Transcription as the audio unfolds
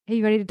Are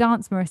you ready to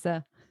dance,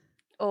 Marissa?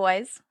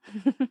 Always.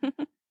 There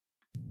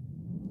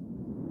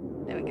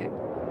we go.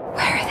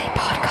 Where are they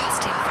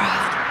podcasting from?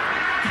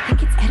 I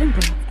think it's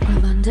Edinburgh or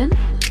London.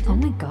 Oh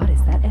my God,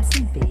 is that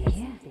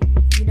S&B?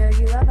 You know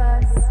you love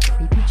us.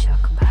 Creepy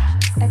Chuck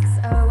Bass.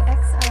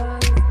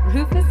 XOXO.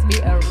 Rufus me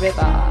a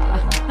river.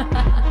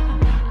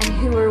 And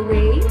who are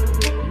we?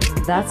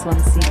 That's one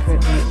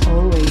secret we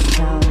always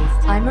tell.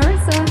 I'm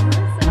Marissa.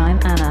 And I'm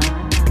Anna.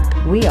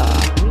 We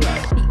are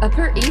The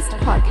Upper East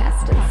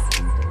Podcasters.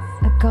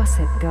 a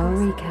Gossip Girl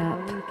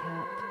recap.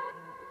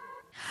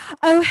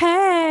 Oh,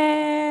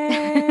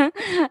 hey.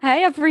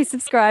 Hey, Upper East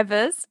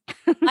subscribers.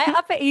 Hi,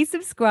 Upper East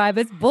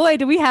subscribers. Boy,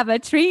 do we have a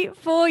treat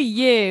for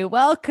you.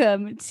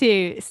 Welcome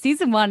to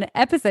Season 1,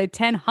 Episode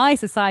 10, High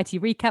Society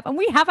Recap. And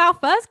we have our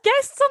first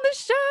guests on the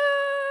show.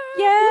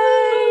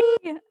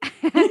 Yay!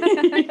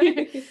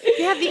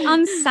 We have the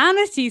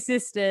Unsanity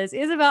sisters,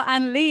 Isabel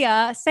and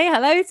Leah. Say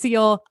hello to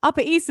your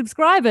Upper East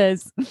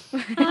subscribers.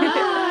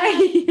 Hi.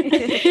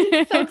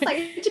 So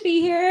excited to be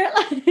here.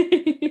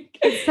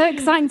 It's so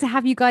exciting to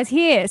have you guys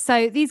here.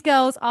 So these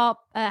girls are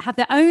have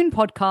their own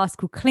podcast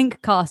called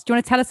Clinkcast. Do you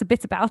want to tell us a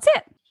bit about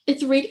it?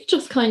 It's really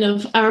just kind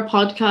of our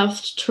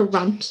podcast to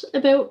rant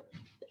about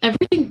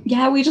everything.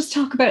 Yeah, we just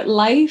talk about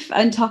life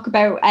and talk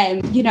about,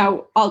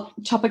 all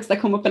topics that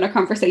come up in our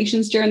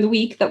conversations during the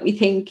week that we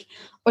think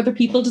other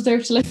people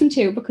deserve to listen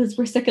to because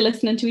we're sick of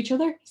listening to each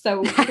other.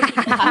 So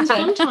And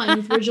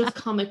sometimes we're just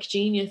comic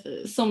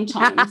geniuses.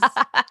 sometimes,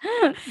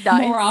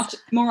 Nice.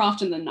 more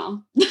often than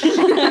not.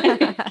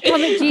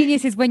 Comic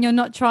genius is when you're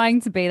not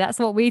trying to be. That's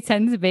what we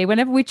tend to be.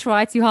 Whenever we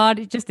try too hard,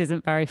 it just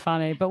isn't very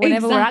funny. But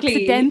whenever Exactly. we're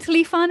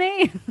accidentally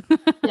funny.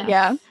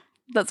 Yeah,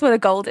 that's where the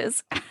gold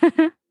is.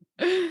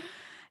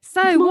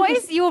 So what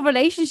is your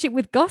relationship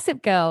with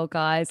Gossip Girl,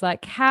 guys?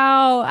 Like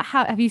how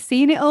have you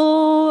seen it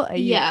all? Are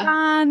you Yeah.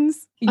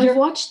 fans? I've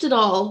watched it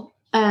all.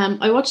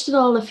 I watched it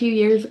all a few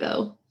years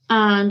ago,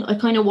 and I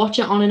kind of watch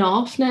it on and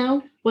off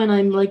now when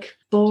I'm like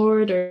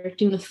bored or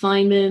doing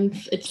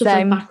assignments. It's just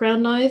Same. like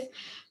background noise.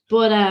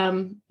 But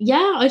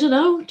yeah, I don't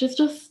know. There's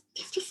just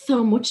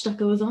so much that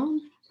goes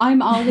on.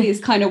 I'm always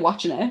kind of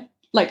watching it,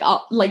 like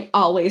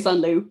always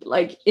on loop.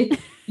 Like it,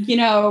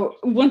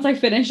 once I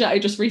finish it, I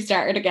just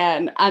restart it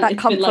again, and That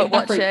it's been comfort like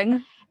that for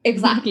watching.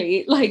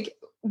 exactly. Like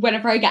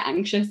whenever I get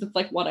anxious, it's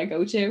like what I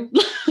go to.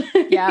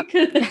 Yeah.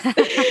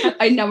 Because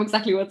I know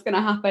exactly what's going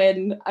to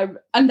happen.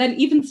 And then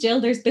even still,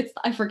 there's bits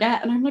that I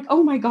forget, and I'm like,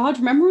 oh my God,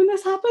 remember when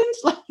this happened?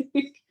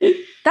 Like,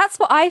 That's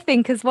what I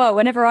think as well.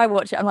 Whenever I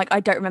watch it, I'm like, I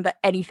don't remember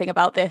anything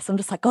about this. I'm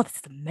just like, God, this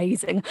is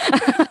amazing.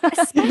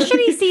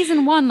 Especially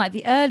season 1, like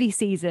the early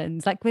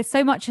seasons, like where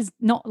so much has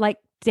not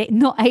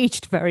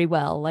aged very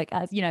well. Like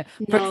as for No,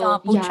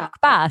 example, yeah.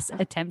 Chuck Bass,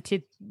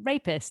 attempted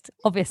rapist,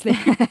 obviously.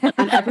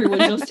 and everyone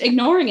just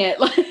ignoring it.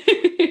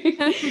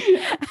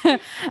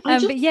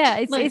 But yeah,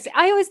 it's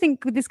I always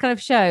think with this kind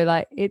of show,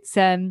 like it's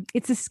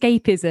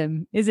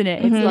escapism, isn't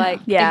it? It's Mhm. like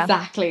Yeah.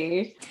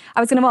 Exactly. I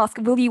was going to ask,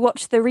 will you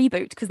watch the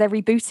reboot? Because they're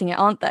rebooting it,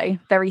 aren't they?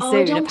 Very Oh, I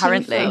soon, don't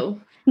apparently. think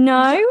so.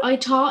 No? I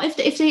thought if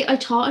they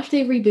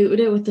rebooted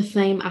it with the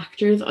same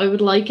actors, I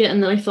would like it.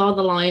 And then I saw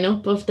the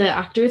lineup of the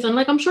actors, and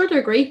like I'm sure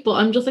they're great, but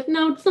I'm just like,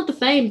 no, it's not the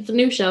same. It's a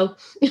new show.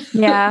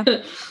 Yeah.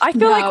 I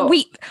feel No.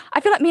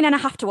 I feel like me and Anna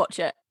have to watch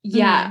it.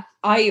 Yeah,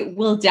 I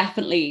will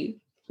definitely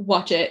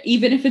watch it,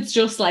 even if it's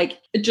just like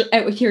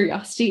out of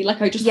curiosity.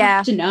 Like I just Yeah.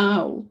 have to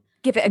know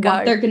Give it a what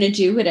go. they're gonna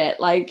do with it.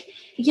 Like,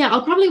 Yeah,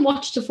 I'll probably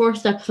watch the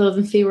first episode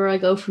and see where I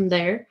go from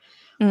there.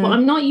 Mm. But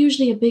I'm not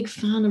usually a big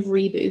fan of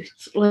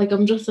reboots. Like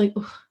I'm just like,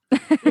 ugh.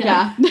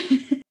 yeah.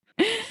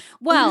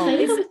 well, Same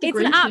it's with the an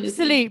Grinch movie.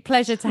 absolute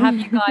pleasure to have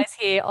you guys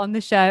here on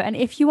the show. And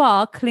if you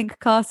are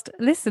Clinkcast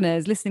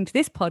listeners listening to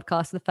this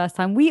podcast for the first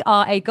time, we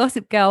are a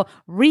Gossip Girl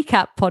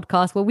recap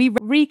podcast where we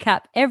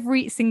recap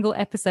every single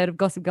episode of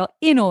Gossip Girl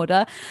in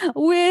order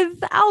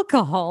with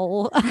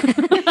alcohol.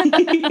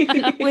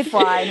 With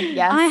wine,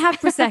 yes. I have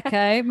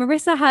Prosecco.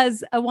 Marissa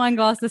has a wine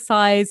glass the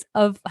size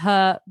of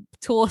her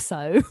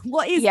torso.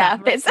 What is Yeah,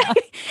 that? it's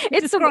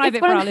Marissa? Describe it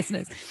for one our of-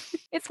 listeners.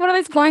 It's one of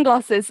those wine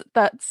glasses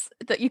that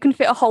you can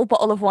fit a whole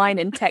bottle of wine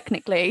in,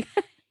 technically.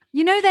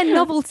 You know they're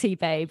novelty,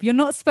 babe. You're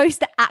not supposed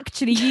to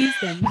actually use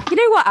them. You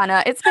know what,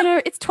 Anna? It's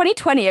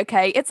 2020,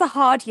 okay? It's a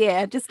hard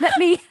year. Just let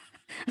me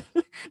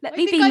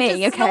be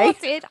me,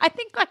 okay? I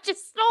think I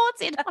just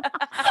snorted.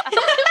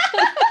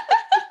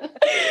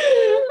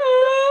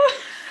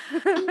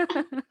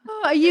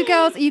 Are you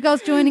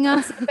girls joining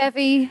us,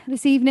 Bevy,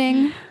 this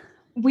evening?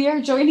 We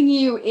are joining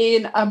you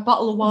in a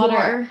bottle of water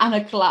Water. and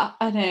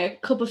a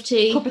Cup of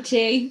tea. cup of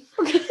tea.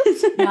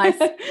 Nice.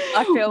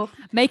 I feel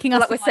Making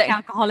Like us we're look like saying-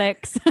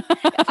 alcoholics.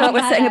 I feel like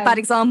we're setting a bad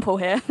example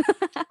here.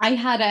 I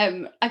had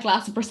a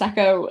glass of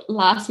Prosecco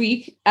last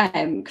week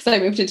because I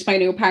moved into my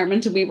new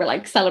apartment and we were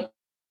like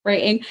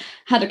celebrating.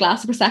 Had a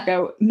glass of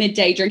Prosecco,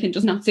 midday drinking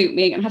does not suit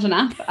me, and had a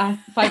nap at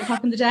 5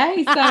 o'clock in the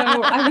day. So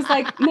I was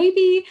like,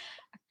 maybe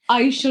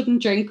I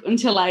shouldn't drink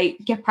until I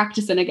get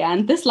practicing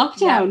again. This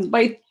lockdown,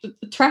 my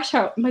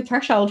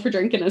threshold for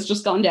drinking has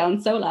just gone down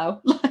so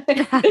low.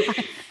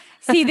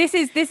 See, this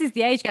is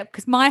the age gap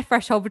because my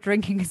threshold for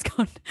drinking has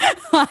gone.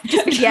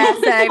 Yeah,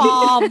 same.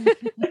 More.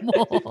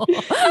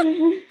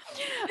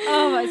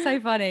 Oh, it's so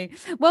funny.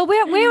 Well,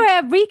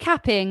 we're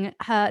recapping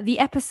the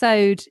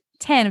episode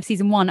 10 of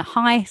season 1,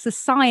 High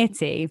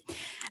Society,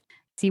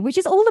 which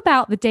is all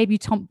about the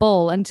debutante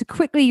ball. And to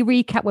quickly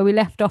recap where we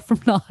left off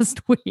from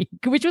last week,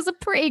 which was a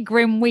pretty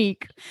grim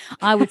week,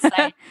 I would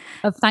say,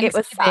 of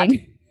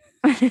Thanksgiving.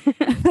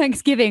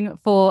 Thanksgiving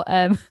for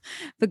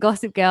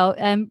Gossip Girl.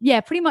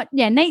 Pretty much.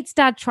 Yeah, Nate's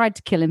dad tried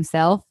to kill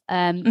himself.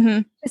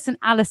 Chris and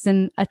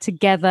Allison are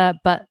together,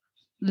 but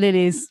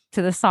Lily's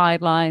to the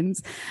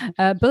sidelines.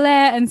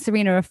 Blair and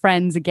Serena are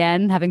friends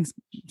again, having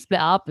split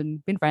up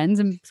and been friends,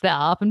 and split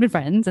up and been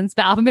friends, and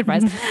split up and been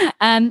friends.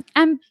 And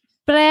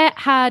Blair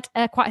had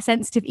quite a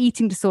sensitive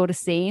eating disorder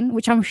scene,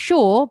 which I'm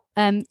sure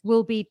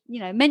will be,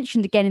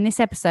 mentioned again in this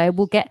episode.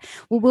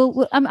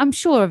 I'm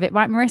sure of it,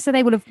 right, Marissa?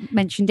 They will have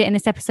mentioned it in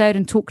this episode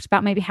and talked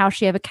about maybe how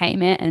she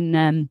overcame it.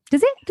 And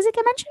does it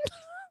get mentioned?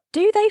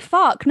 Do they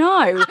fuck?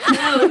 No.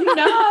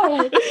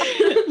 No.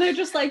 They're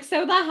just like,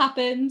 so that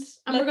happened.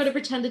 And we're going to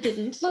pretend it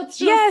didn't. Let's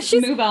just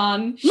move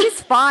on.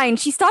 She's fine.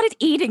 She started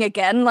eating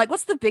again. Like,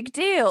 what's the big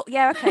deal?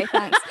 Yeah, okay,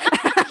 thanks.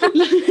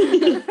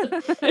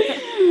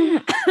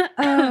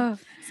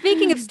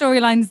 Speaking of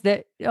storylines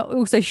that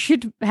also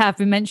should have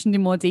been mentioned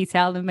in more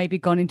detail and maybe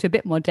gone into a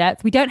bit more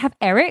depth, we don't have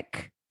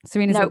Eric,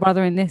 Serena's little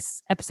brother, in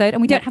this episode,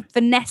 and we don't have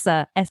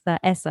Vanessa,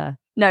 Essa.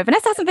 No,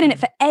 Vanessa hasn't been in it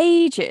for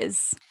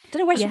ages.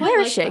 Don't know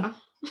where is she?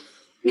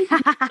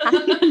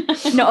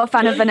 Not a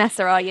fan of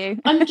Vanessa, are you?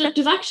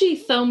 There's actually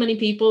so many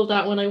people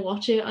that when I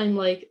watch it, I'm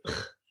like,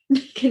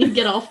 can you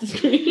get off the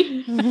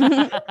screen?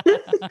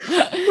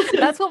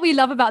 That's what we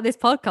love about this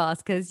podcast,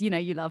 because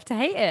you love to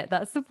hate it.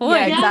 That's the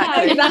point.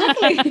 Yeah,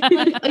 exactly.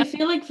 I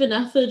feel like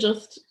Vanessa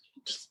just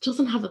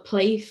doesn't have a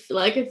place.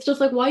 Like, it's just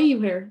like, why are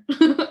you here?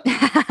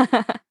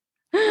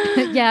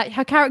 Yeah,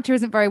 her character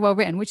isn't very well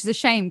written, which is a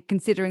shame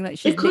considering that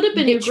she's could have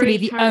been literally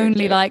the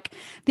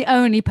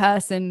only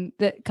person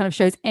that kind of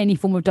shows any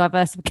form of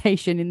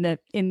diversification in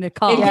the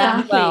cast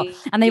as well.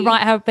 And they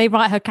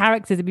write her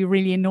character to be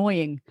really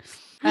annoying.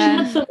 She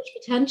has so much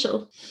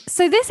potential.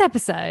 So this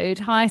episode,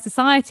 High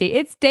Society,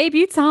 it's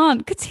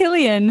debutante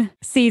cotillion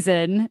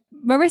season.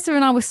 Marissa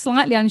and I were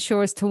slightly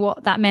unsure as to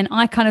what that meant.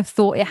 I kind of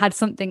thought it had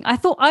something. I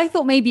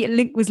thought maybe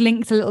it was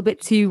linked a little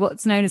bit to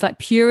what's known as like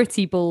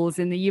purity balls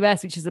in the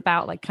US, which is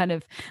about like kind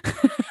of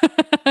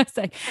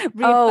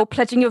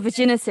pledging your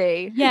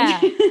virginity.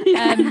 Yeah,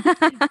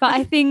 but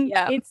I think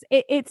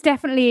it's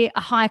definitely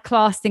a higher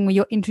class thing where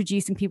you're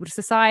introducing people to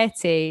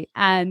society.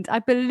 And I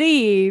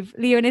believe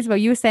Leo and Isabel,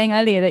 you were saying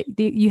earlier that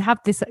you have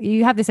this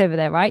over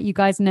there, right? You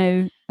guys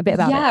know a bit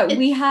about it. Yeah,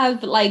 we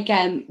have like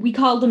we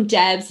call them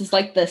Debs, is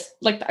like this,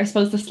 like I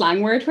suppose the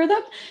slang word for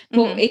them.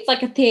 But it's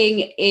like a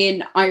thing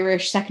in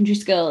Irish secondary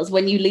schools.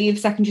 When you leave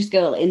secondary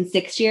school in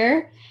 6th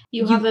year,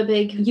 you have a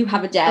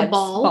Debs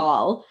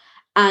ball.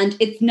 And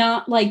it's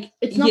not like,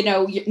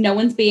 no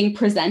one's being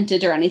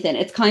presented or anything.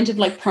 It's kind of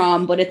like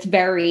prom, but it's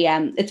very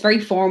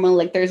formal.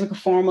 Like there's like a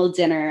formal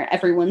dinner.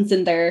 Everyone's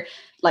in their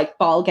like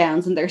ball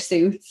gowns and their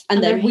suits,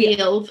 and then their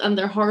heels and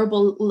their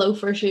horrible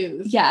loafer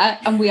shoes. Yeah,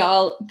 and we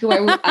all go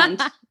out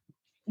and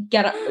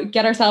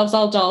get ourselves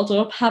all dolled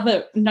up, have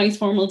a nice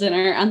formal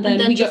dinner, and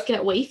then we just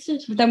get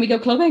wasted. Then we go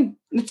clubbing.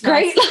 It's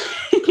great.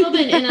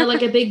 Clubbing in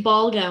a big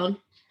ball gown.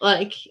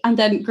 And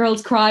then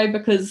girls cry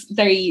because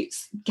they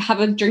have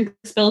a drink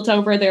spilt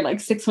over their like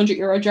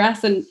 €600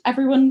 dress, and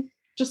everyone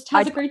just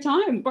has a great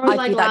time.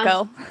 I'd be that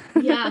girl.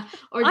 Yeah.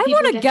 Or I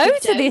want to go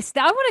to this.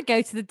 I want to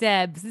go to the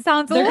Debs. It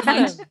sounds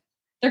awesome.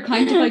 They're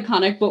kind of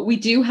iconic, but we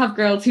do have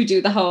girls who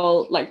do the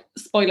whole like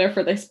spoiler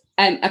for this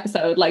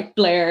episode, like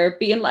Blair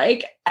being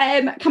like,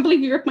 I can't believe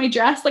you ripped my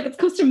dress. Like, it's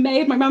custom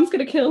made. My mom's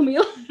gonna kill me.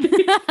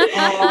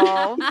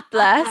 Oh,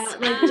 bless.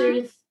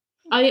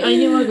 I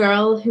knew a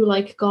girl who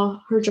like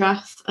got her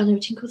dress, and I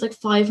think it was like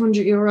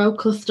 €500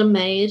 custom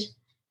made.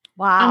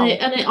 Wow.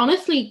 And it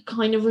honestly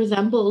kind of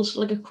resembled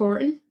like a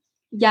curtain.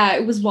 Yeah,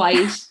 it was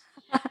white.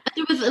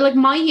 It was like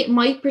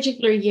my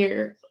particular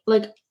year,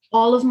 like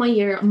all of my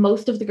year,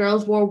 most of the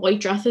girls wore white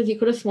dresses. You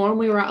could have sworn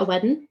we were at a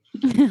wedding.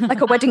 Like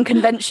a wedding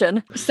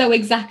convention. So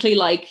exactly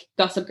like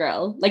Gossip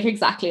Girl. Like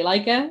exactly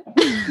like it.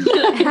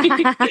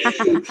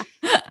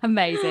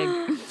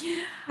 Amazing.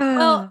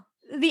 Well,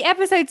 the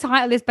episode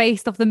title is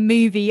based off the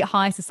movie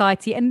High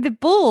Society, and the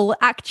ball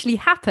actually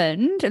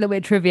happened, a little bit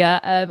of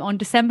trivia, on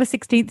December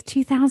 16th,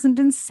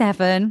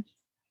 2007.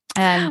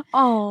 At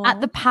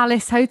the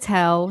Palace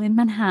Hotel in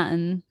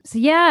Manhattan. So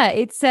yeah,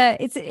 it's an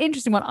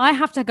interesting one. I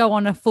have to go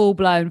on a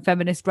full-blown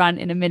feminist rant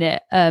in a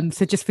minute,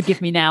 so just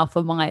forgive me now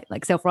for my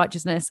like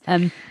self-righteousness.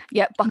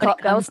 Yeah, buckle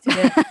up, girls.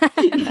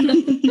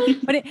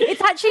 But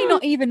it's actually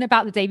not even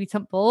about the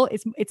debutante ball.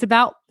 It's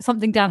about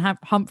something Dan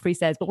Humphrey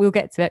says, but we'll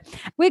get to it.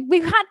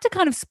 We've had to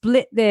kind of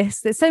split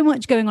this. There's so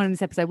much going on in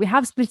this episode. We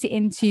have split it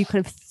into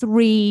kind of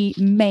 3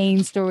 main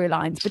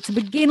storylines. But to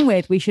begin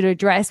with, we should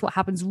address what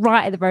happens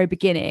right at the very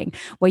beginning,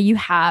 where you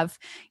have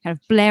kind of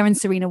Blair and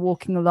Serena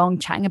walking along,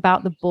 chatting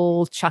about the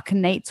ball, Chuck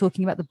and Nate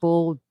talking about the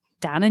ball,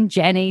 Dan and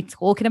Jenny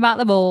talking about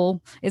them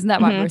all. Isn't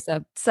that right, Mhm.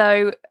 Marissa?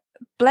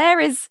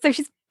 So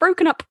she's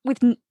broken up with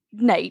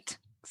Nate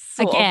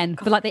sort of. Again,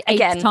 for like the 8th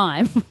Again.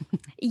 time.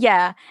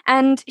 Yeah,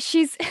 and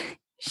she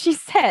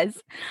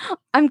says,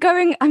 I'm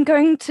going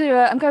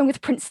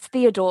with Prince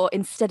Theodore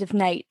instead of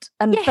Nate.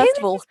 And Yeah, first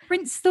who of all, is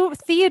Prince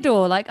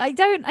Theodore? Like, I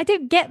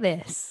don't get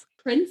this.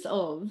 Prince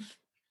of.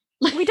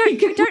 we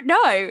don't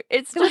know.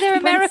 It's Well, just they're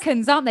Prince-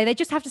 Americans, aren't they? They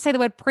just have to say the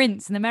word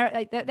prince. And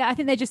I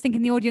think they're just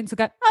thinking the audience will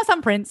go, oh,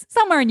 some prince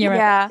somewhere in Europe.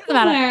 Yeah. Doesn't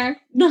matter.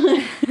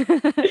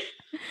 Somewhere.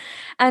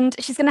 And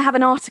she's going to have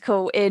an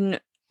article in.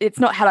 It's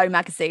not Hello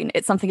Magazine.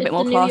 It's something a bit It's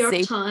more the New classy.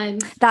 York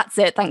Times. That's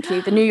it. Thank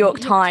you. The New York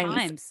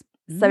Times.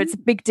 So it's a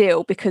big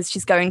deal because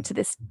she's going to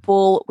this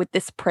ball with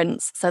this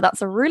prince. So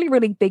that's a really,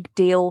 really big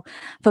deal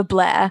for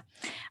Blair.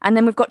 And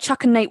then we've got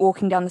Chuck and Nate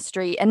walking down the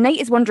street. And Nate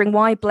is wondering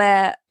why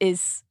Blair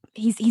is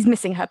he's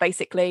missing her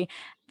basically,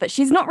 but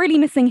she's not really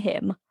missing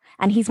him.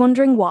 And he's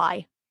wondering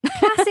why.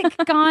 Classic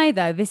guy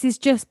though. This is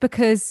just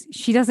because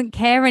she doesn't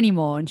care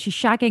anymore and she's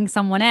shagging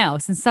someone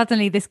else, and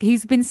suddenly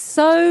he's been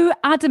so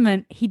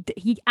adamant he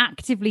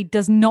actively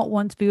does not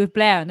want to be with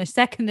Blair, and the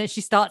second that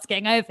she starts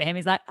getting over him,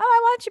 he's like, oh, I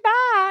want you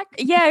back.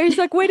 Yeah, he's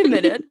like, wait a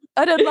minute,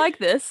 I don't like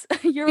this.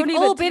 You're We've only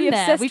all meant to be been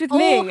there. obsessed We've with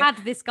all me. had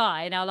this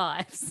guy in our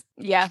lives.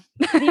 Yeah.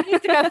 He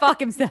needs to go fuck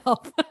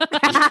himself.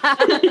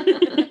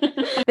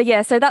 But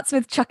yeah, so that's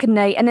with Chuck and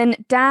Nate. And then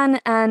Dan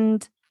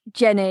and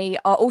Jenny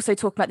are also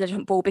talking about the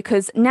Judgment Ball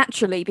because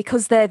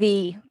they're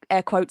the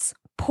air quotes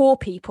poor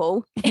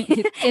people in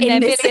their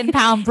this- £1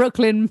 million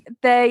Brooklyn.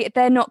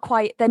 they're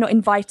not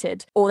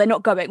invited or they're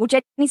not going. Well,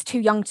 Jenny's too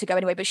young to go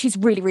anyway, but she's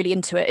really, really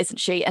into it, isn't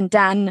she? And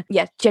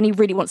Jenny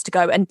really wants to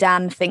go, and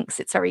Dan thinks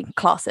it's very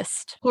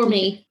classist. Poor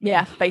me.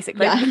 Yeah,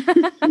 basically.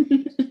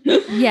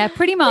 Yeah,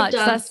 pretty much.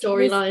 Dad's That's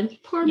storyline.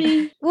 Poor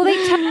me. Well,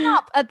 they turn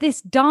up at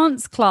this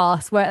dance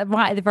class where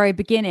right at the very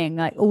beginning,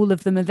 like all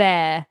of them are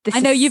there. This I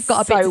know is you've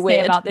got a bit so to say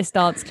weird. about this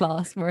dance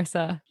class,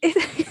 Marissa.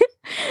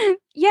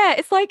 Yeah,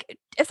 it's like,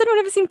 has anyone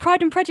ever seen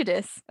Pride and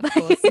Prejudice?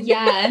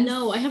 Yeah.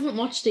 No, I haven't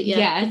watched it yet.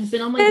 Yes. It's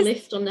been on my There's-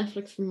 list on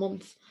Netflix for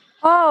months.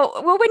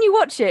 Oh, well, when you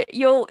watch it,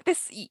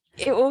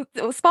 it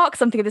will spark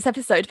something in this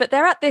episode. But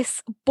they're at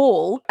this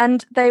ball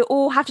and they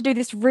all have to do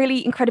this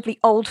really incredibly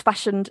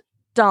old-fashioned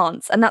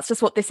dance. And that's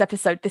just what this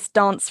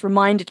dance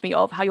reminded me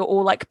of, how you're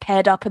all like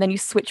paired up and then you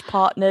switch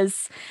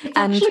partners. It's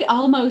And- actually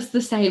almost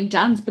the same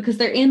dance because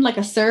they're in like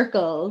a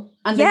circle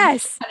and they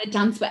Yes. kind of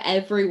dance with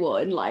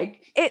everyone.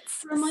 Like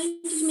It's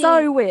Reminds me-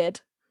 so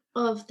weird.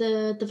 Of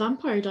the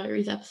Vampire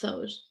Diaries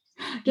episode.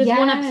 There's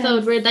one episode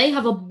Yes. where they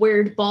have a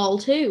weird ball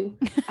too.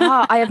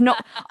 I have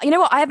not. You know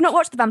what? I have not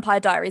watched the Vampire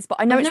Diaries, but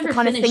I know I've it's the never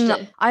kind of thing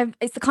finished that it.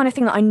 it's the kind of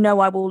thing that I know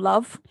I will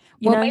love.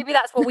 You Well, know? maybe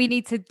that's what we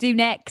need to do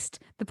next.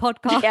 The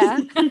podcast. Yeah.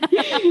 Or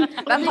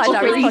Vampire they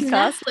Diaries release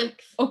podcast. Netflix.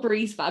 Upper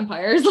East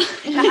vampires.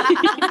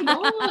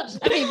 God.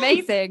 That'd be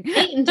amazing.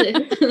 Waiting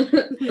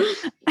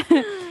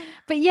to.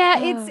 But yeah,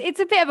 it's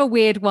a bit of a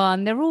weird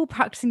one. They're all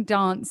practicing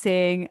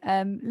dancing.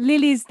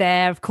 Lily's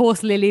there, of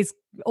course. Lily's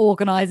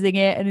organizing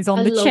it and is on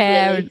I the love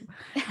chair.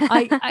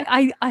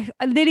 Lily.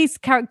 And Lily's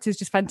character is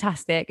just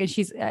fantastic, and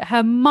she's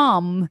her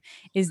mum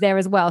is there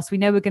as well. So we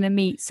know we're going to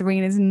meet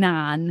Serena's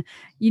nan.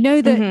 You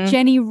know that Mhm.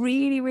 Jenny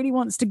really, really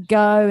wants to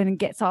go and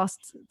gets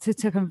asked to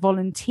come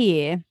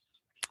volunteer,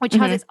 which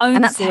has Mhm. its own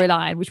And that's-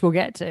 storyline, which we'll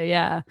get to.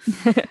 Yeah,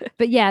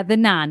 but yeah, the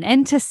nan.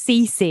 Enter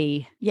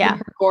Cece. Yeah.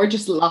 Her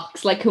gorgeous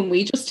locks. Like, can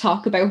we just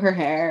talk about her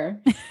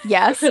hair?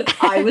 Yes.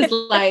 I was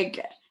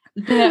like,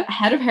 the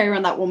head of hair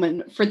on that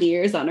woman for the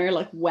ears on her,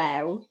 like,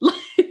 wow.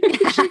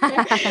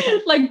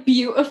 Like,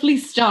 beautifully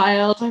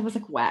styled. I was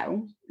like,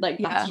 wow. Like,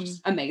 that's Yeah.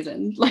 just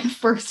amazing. Like,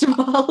 first of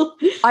all.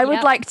 I would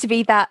Yeah. like to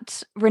be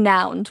that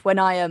renowned when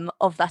I am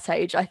of that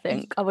age, I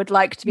think. I would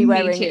like to be Me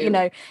wearing,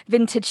 too.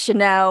 vintage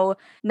Chanel,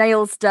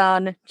 nails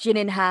done, gin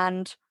in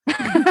hand.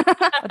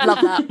 I'd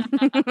love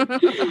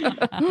that.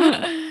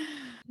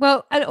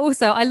 Well, and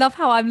also I love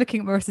how I'm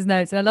looking at Marissa's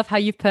notes, and I love how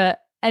you put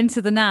enter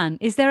the nan.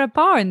 Is there a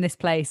bar in this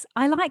place?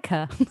 I like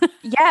her.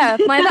 Yeah,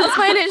 that's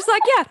my it's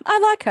like, yeah, I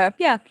like her.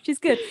 Yeah, she's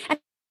good.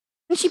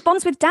 And she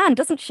bonds with Dan,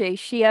 doesn't she?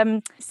 She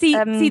see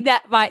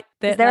that right?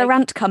 is there a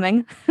rant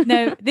coming?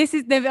 No, this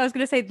is. No, I was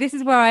going to say this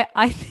is where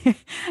I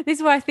this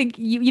is where I think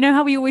you know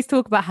how we always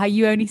talk about how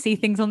you only see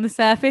things on the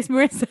surface,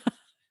 Marissa.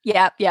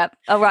 Yeah.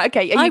 Oh, right.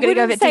 Okay. Are you going to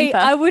go a bit deeper?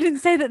 I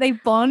wouldn't say that they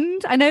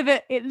bond. I know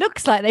that it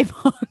looks like they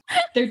bond.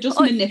 They're just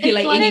Oh,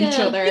 manipulating like each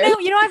a- other.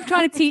 You know, I'm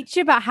trying to teach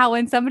you about how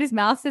when somebody's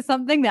mouth says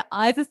something, their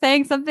eyes are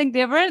saying something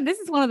different. This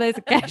is one of those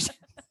occasions.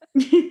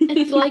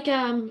 It's like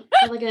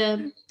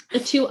a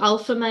two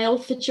alpha male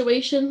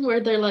situation where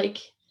they're like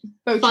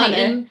Both trying to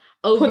fighting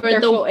over put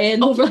their foot in.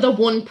 the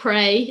one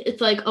prey.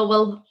 It's like, oh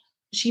well,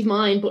 she's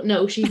mine, but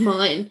no, she's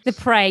mine. The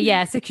prey,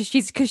 yes, because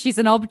she's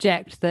an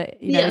object that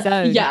is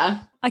owned. Yeah.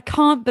 I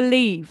can't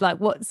believe like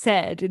what's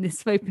said in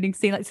this opening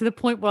scene, like to the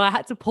point where I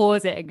had to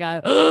pause it and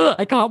go, "Ugh,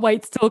 I can't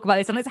wait to talk about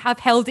this. And let's have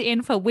held it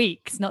in for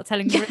weeks, not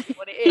telling you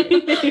what it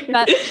is.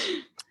 But,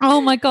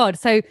 oh my god!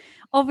 So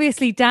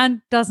obviously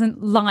Dan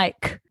doesn't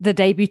like the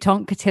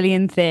debutante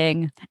cotillion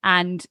thing,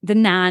 and the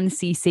Nan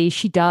Cece,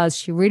 she does.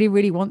 She really,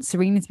 really wants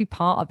Serena to be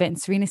part of it.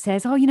 And Serena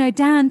says, "Oh,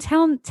 Dan,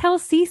 tell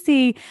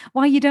Cece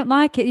why you don't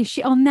like it.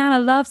 Nana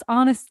loves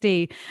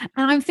honesty."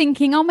 And I'm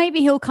thinking, oh, maybe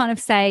he'll kind of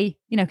say,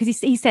 because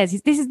he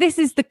says this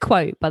is the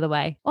quote, by the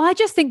way. Well, I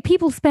just think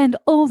people spend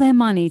all their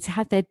money to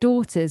have their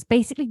daughters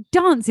basically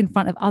dance in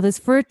front of others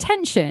for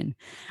attention.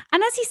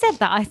 And as he said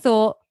that, I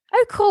thought,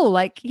 oh, cool.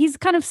 Like, he's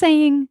kind of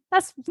saying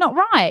that's not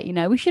right.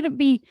 We shouldn't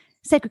be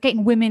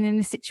segregating women in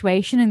this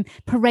situation and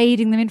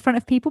parading them in front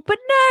of people. But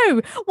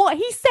no, what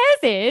he says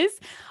is,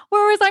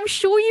 whereas I'm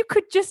sure you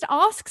could just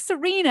ask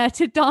Serena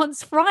to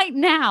dance right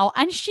now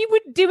and she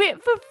would do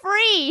it for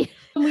free.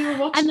 And we were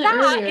watching and it that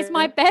earlier. is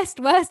my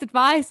worst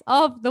advice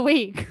of the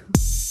week.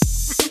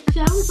 It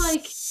sounds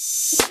like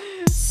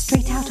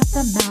Straight out of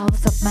the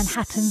mouths of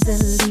Manhattan's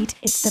elite,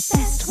 it's the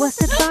best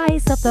worst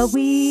advice of the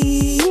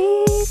week.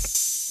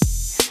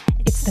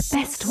 It's the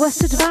best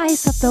worst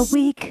advice of the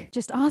week.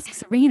 Just ask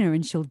Serena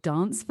and she'll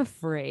dance for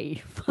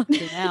free.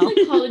 Fucking hell.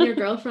 like calling your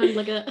girlfriend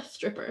like a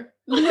stripper.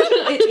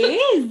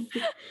 It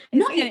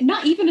is.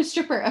 Not even a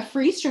stripper, a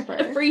free stripper.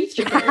 A free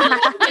stripper.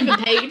 Not even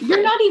paid for You're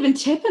it. not even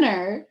tipping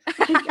her.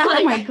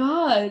 Oh my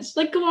God.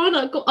 Like, go on,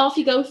 off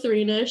you go,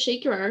 Serena.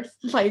 Shake your arse.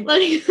 Like,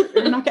 Like,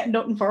 you're not getting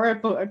nothing for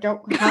it, but I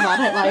don't have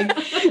at it.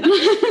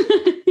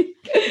 Like,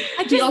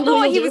 I just all thought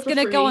will he do was it for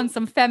going to go free. on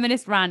some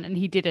feminist rant and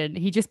he didn't.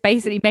 He just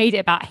basically made it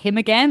about him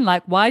again.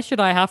 Like, why should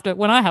I have to,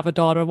 when I have a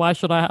daughter, why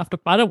should I have to,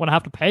 I don't want to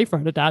have to pay for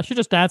her to dance. She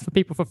just dance for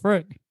people for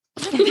free.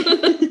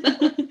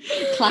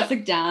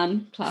 Classic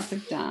Dan. Classic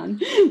Dan.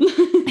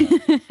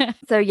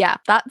 So yeah,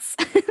 that's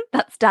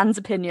Dan's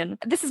opinion.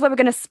 This is where we're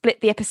going to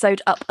split the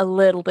episode up a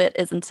little bit,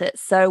 isn't it?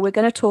 So we're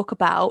going to talk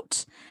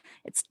about,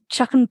 it's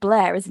Chuck and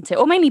Blair, isn't it?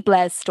 Or mainly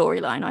Blair's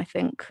storyline, I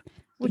think.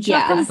 Well,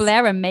 Chuck and Yes.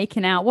 Blair are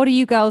making out. What do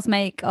you girls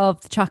make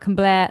of the Chuck and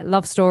Blair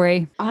love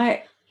story?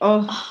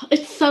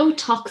 it's so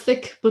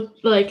toxic, but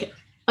like,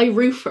 I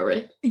root for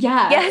it.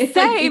 Yeah. Yeah, it's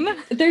same.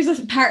 Like, there's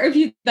a part of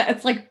you that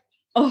it's like,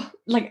 oh,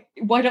 like,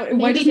 why doesn't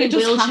Maybe it they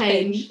just will happen?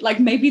 change. Like,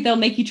 maybe they'll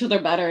make each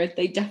other better.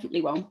 They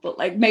definitely won't, but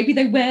like, maybe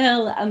they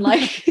will. And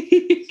like,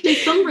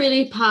 There's some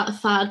really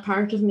sad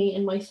part of me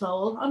in my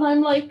soul, and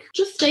I'm like,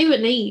 just stay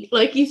with Nate.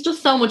 Like, he's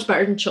just so much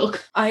better than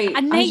Chuck.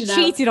 And Nate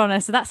cheated on her,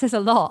 so that says a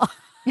lot.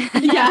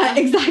 Yeah,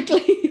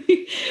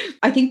 exactly.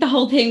 I think the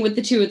whole thing with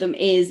the two of them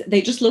is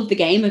they just love the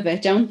game of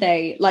it, don't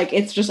they? Like,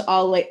 it's just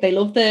all like, they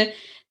love the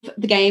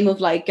game of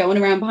like going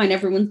around behind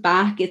everyone's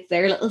back. It's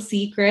their little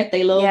secret.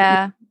 They love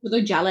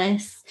they're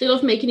jealous. They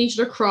love making each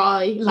other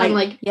cry and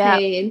like Yeah.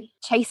 pain.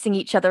 Chasing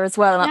each other as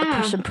well, and like the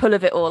Yeah. push and pull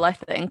of it all, I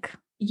think.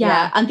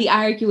 Yeah, and the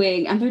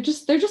arguing, and they're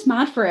just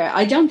mad for it.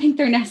 I don't think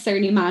they're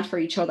necessarily mad for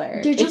each other.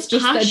 They're It's just the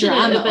passionate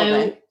drama of about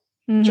it.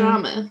 Mhm.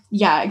 drama.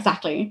 Yeah,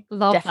 exactly.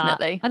 Love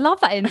Definitely. that. I love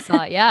that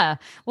insight. Yeah.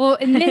 Well,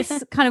 in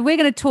this kind of, we're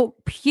going to talk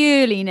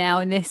purely now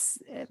in this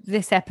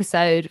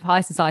episode of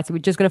High Society. We're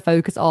just going to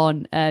focus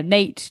on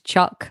Nate,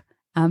 Chuck,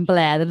 and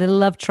Blair, the little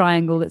love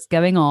triangle that's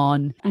going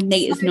on. And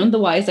Nate is none the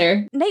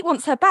wiser. Nate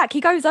wants her back. He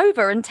goes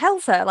over and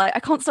tells her, like, I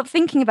can't stop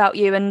thinking about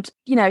you. And,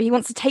 he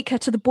wants to take her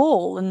to the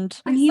ball. And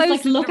And he's so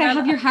like, look, I have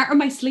Cinderella. your heart on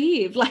my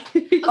sleeve. Like,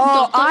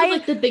 That I- was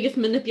like the biggest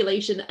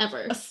manipulation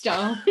ever.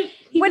 stop.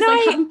 He When was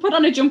like, I- haven't put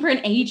on a jumper in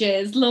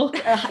ages.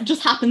 Look,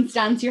 just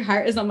happenstance, your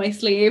heart is on my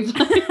sleeve.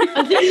 I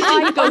think he's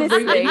I go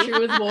honestly- rooting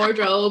through his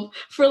wardrobe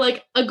for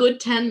like a good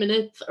 10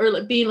 minutes, or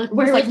like being like,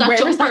 Where where is is that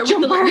that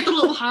jumper, jumper? With the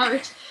little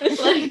heart?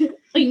 Like,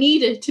 I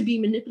need it to be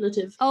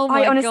manipulative. Oh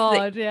my I honestly,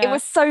 God. Yeah. it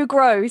was so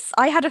gross.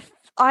 I had to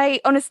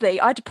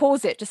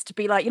pause it just to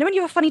be like, when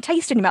you have a funny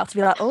taste in your mouth, to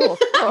be like, oh,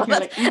 You're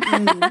like,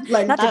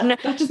 like That that,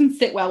 didn't- that doesn't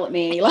sit well with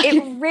me. Like,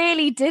 it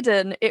really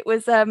didn't. It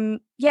was,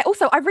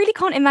 also, I really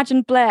can't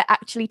imagine Blair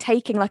actually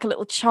taking like a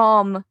little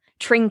charm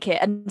trinket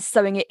and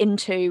sewing it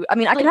into, I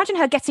can imagine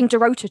her getting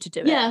Dorota to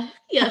do it.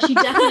 Yeah, she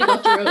definitely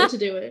got Dorota to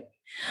do it.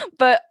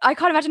 But I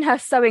can't imagine her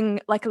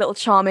sewing like a little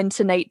charm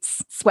into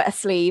Nate's sweater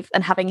sleeve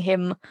and having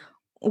him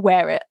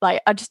wear it.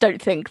 Like, I just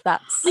don't think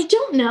that's. I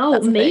don't know.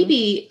 That's the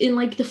Maybe in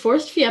like the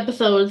first few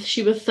episodes,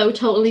 she was so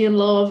totally in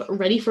love,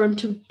 ready for him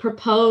to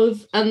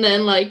propose, and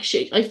then like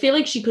I feel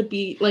like she could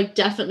be like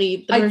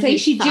definitely. The I'd person say who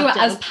she'd do sat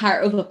it as down.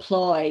 part of a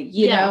ploy,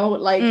 you Yeah. know,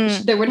 like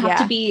there would have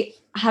yeah. to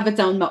have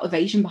its own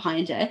motivation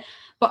behind it.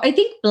 But I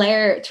think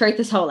Blair throughout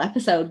this whole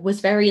episode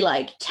was very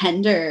like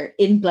tender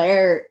in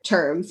Blair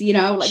terms, you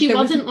know, like She there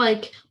wasn't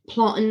like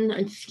plotting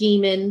and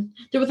scheming.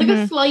 There was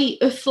like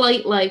a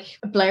slight like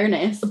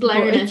Blairness,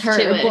 Blairness to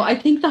it. But I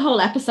think the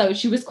whole episode,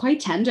 she was quite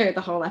tender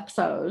the whole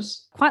episode.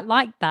 quite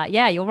like that.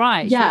 Yeah, you're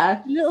right. She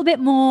Yeah. was a little bit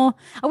more,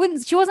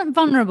 she wasn't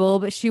vulnerable,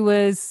 but she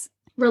was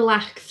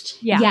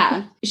relaxed.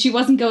 Yeah. She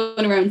wasn't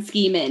going around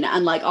scheming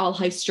and like all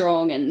high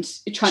strong and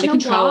trying to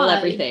control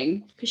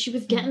everything. Because she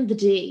was getting the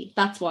D.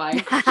 That's why.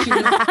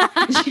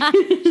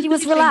 She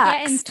was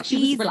relaxed.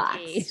 She was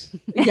relaxed.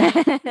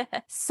 Yeah.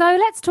 So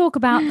let's talk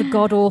about the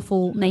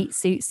god-awful Nate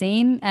suit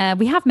scene.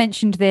 We have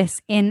mentioned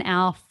this in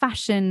our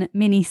fashion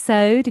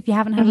mini-sode. If you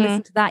haven't had a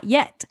listen to that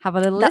yet, have a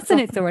little listen.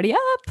 It's already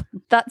up.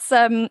 That's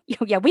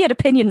yeah, we had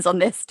opinions on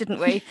this, didn't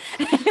we?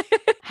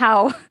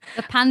 How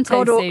the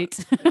panto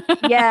suit.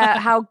 Yeah,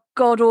 how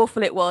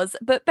god-awful it was.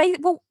 But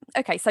well,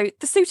 okay, so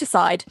the suit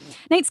aside,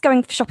 Nate's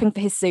going shopping for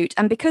his suit,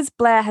 and because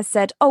Blair has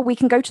said, oh, we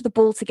can go to the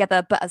ball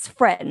together but as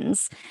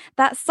friends,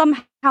 that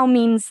somehow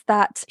means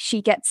that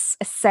she gets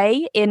a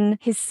say in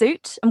his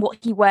suit and what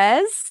he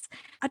wears.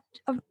 I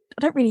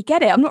don't really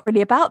get it. I'm not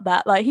really about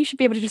that. Like, he should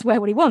be able to just wear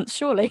what he wants,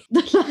 surely.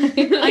 I'm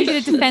going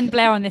to defend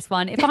Blair on this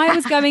one. If I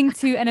was going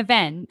to an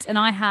event and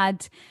I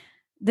had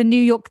the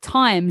New York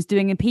Times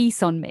doing a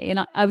piece on me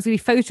and I was going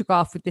to be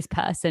photographed with this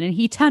person and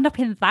he turned up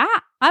in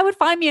that, I would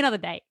find me another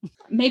date.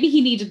 Maybe he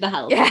needed the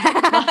help. Yeah.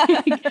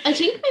 I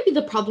think maybe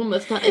the problem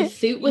was that his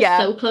suit was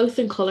so close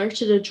in colour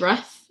to the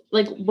dress,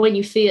 like when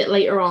you see it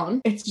later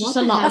on. It's just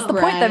a lot. That's the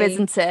point though,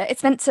 isn't it?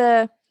 It's meant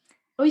to...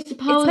 I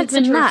suppose it's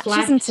meant to match,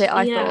 isn't it?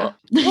 I thought.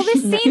 Well,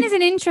 this scene is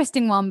an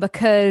interesting one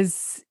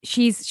because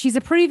she's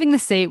approving the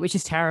suit, which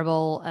is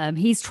terrible.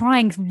 He's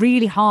trying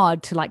really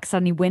hard to like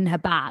suddenly win her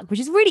back, which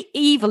is really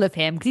evil of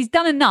him because he's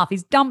done enough.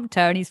 He's dumped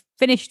her and he's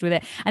finished with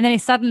it. And then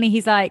suddenly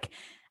he's like,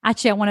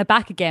 actually, I want her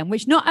back again,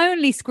 which not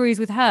only screws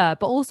with her,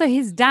 but also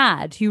his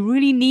dad, who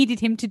really needed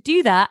him to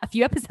do that a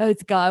few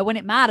episodes ago when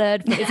it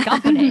mattered for his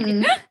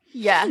company.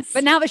 Yes.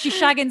 But now that she's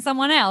shagging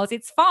someone else,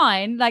 it's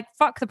fine. Like,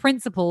 fuck the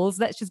principles.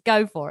 Let's just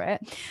go for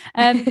it.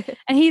 And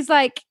he's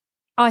like,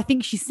 oh, I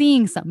think she's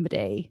seeing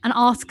somebody, and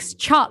asks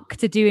Chuck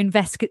to do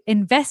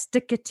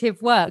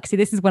investigative work. See,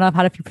 this is when I've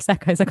had a few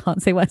Prosecco's. I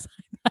can't say words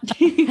like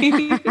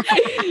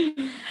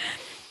that.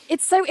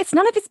 It's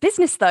none of his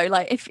business though.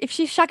 Like, if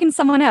she's shagging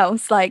someone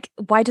else, like,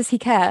 why does he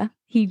care?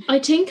 I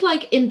think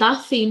like in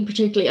that scene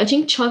particularly, I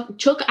think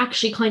Chuck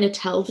actually kind of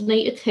tells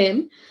Nate it's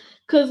him.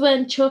 Because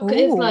when Chuck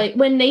is like,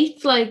 when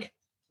Nate's like,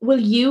 will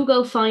you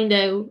go find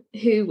out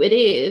who it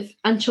is?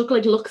 And Chuck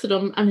like looks at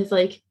him and is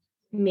like,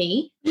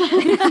 me? He's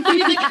like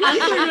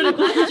answering the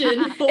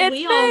question, but it's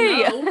we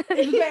me. all know.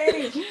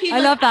 It's me. I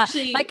love that.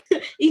 Actually, like,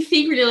 he's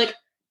secretly like,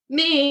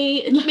 me,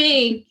 it's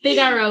me, Big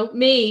Arrow,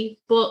 me,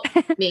 but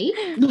me?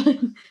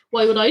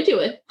 Why would I do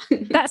it?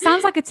 That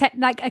sounds like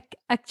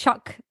a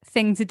Chuck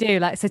thing to do.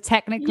 Like, so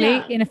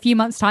technically in a few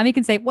months' time, he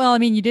can say, well, I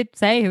mean, you did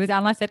say who was,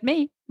 and I said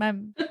me.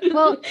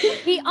 Well,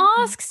 he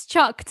asks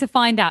Chuck to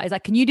find out. He's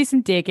like, can you do some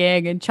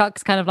digging? And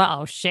Chuck's kind of like,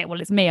 oh shit, well,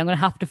 it's me. I'm gonna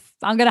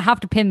have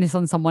to pin this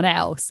on someone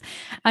else.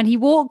 And he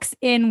walks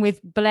in with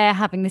Blair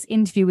having this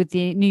interview with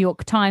the New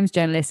York Times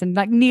journalist, and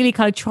like nearly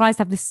kind of tries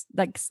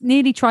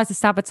to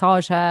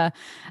sabotage her,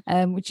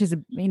 which is a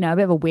bit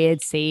of a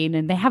weird scene.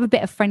 And they have a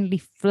bit of friendly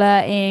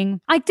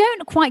flirting. I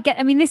don't quite get.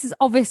 I mean, this is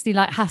obviously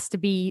like has to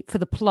be for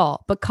the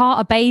plot, but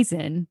Carter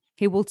Bazin,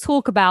 who we'll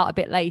talk about a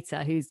bit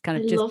later, who's kind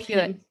of just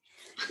pure. Him.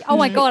 Oh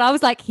my God, I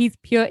was like, he's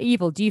pure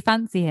evil. Do you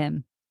fancy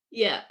him?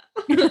 Yeah.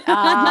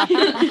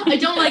 I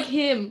don't like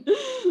him,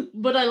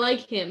 but I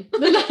like him.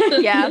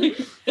 Yeah.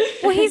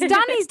 Well, he's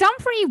done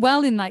pretty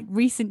well in like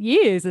recent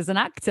years as an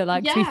actor,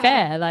 like to be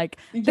fair. Like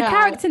the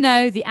character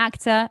the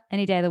actor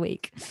any day of the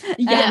week.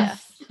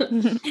 Yes.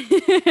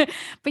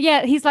 But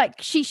yeah, he's like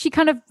she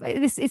kind of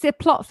it's a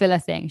plot filler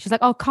thing. She's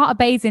like, oh, Carter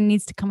Bazin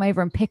needs to come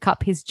over and pick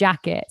up his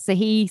jacket. So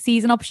he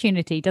sees an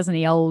opportunity, doesn't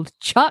he, old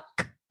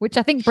Chuck? Which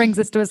I think brings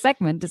us to a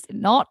segment, does it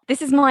not?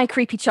 This is my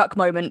creepy Chuck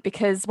moment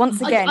because once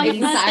again, I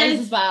ours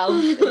as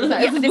well.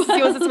 Yeah, this is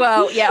yours as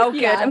well. Yeah, oh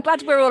good. Yeah. I'm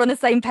glad we're all on the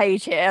same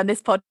page here on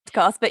this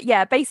podcast. But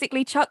yeah,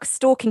 basically Chuck's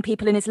stalking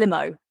people in his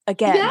limo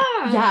again.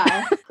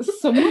 Yeah.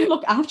 Someone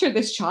look after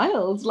this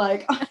child.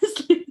 Like,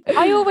 honestly.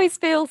 I always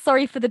feel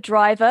sorry for the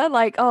driver.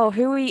 Like, oh,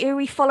 who are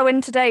we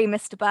following today,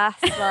 Mr. Bass?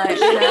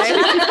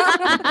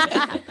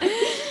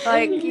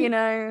 Like, you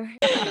know.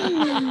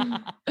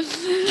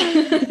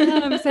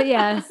 So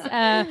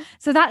yes.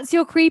 So that's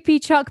your creepy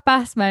Chuck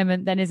Bass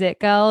moment then, is it,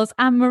 girls?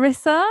 And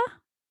Marissa?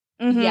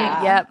 Mm-hmm.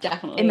 Yeah,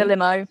 definitely. In the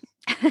limo.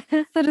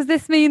 So does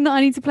this mean that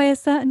I need to play a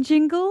certain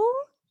jingle?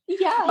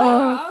 Yeah.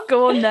 Oh,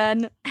 go on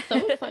then.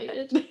 So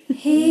excited.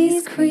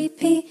 He's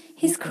creepy,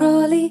 he's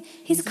crawly,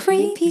 he's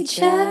creepy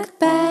Chuck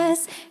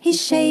Bass. He's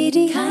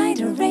shady,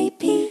 kinda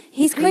rapey.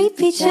 He's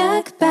creepy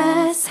Chuck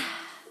Bass.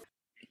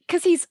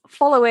 Because he's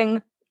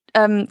following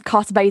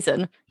Carter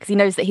Bazin, because he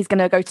knows that he's going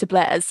to go to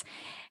Blair's,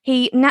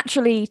 he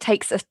naturally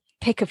takes a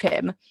pic of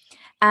him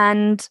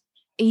and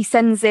he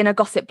sends in a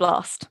gossip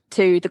blast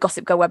to the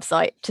Gossip Girl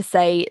website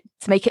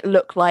to make it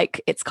look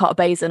like it's Carter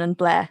Bazin and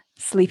Blair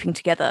sleeping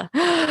together.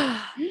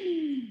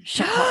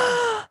 Shut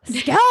up.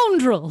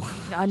 Scoundrel.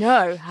 I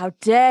know. How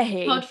dare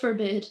he? God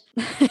forbid.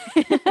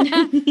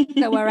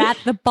 So we're at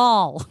the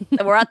ball.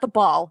 We're at the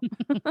ball.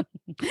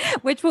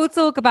 Which we'll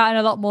talk about in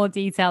a lot more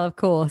detail, of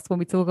course, when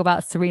we talk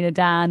about Serena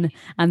Dan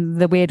and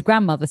the weird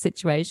grandmother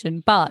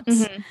situation. But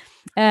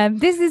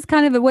This is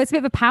kind of it's a bit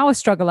of a power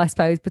struggle, I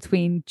suppose,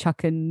 between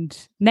Chuck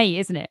and Nate,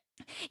 isn't it?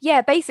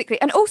 Yeah, basically.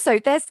 And also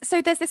there's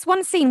this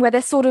one scene where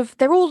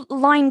they're all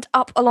lined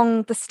up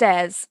along the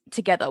stairs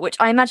together, which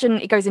I imagine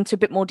it goes into a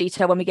bit more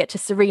detail when we get to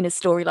Serena's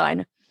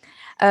storyline.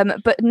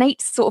 But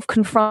Nate sort of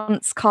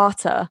confronts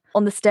Carter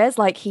on the stairs,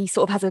 like he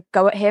sort of has a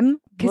go at him.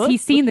 Because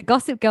he's seen the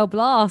Gossip Girl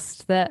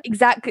blast that...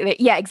 Exactly.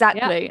 Yeah,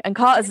 exactly. Yeah. And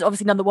Carter's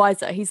obviously none the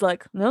wiser. He's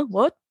like, no,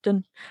 what?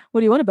 And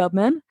what do you want about,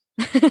 man?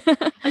 I think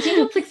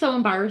that's like so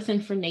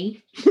embarrassing for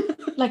Nate.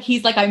 Like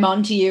he's like, I'm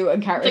on to you,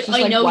 and Carter's just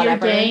I know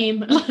whatever. Your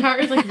game. And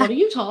Carter's like, what are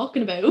you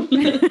talking about?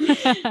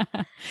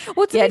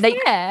 Well, to be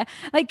fair,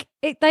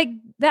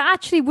 that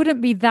actually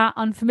wouldn't be that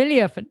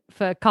unfamiliar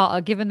for Carter,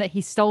 given that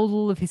he stole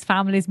all of his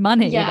family's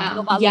money.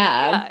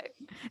 Yeah.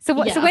 So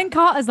when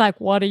Carter's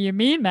like, what do you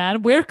mean,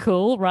 man? We're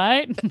cool,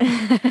 right?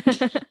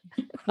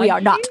 We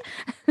are not.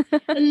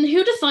 And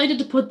who decided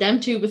to put them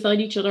two beside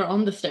each other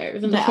on the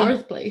stairs in the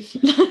first place?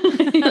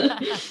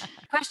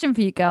 Question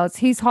for you girls.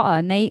 Who's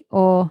hotter, Nate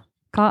or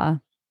Carter?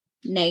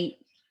 Nate.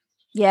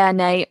 Yeah,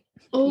 Nate.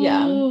 Oh,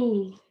 yeah.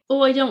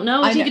 Oh, I don't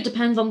know. I think it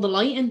depends on the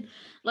lighting.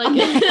 Like,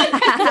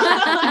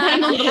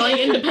 depends on the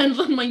lighting, depends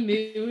on my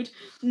mood.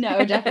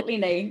 No, definitely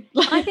Nate.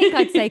 I think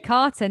I'd say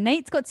Carter.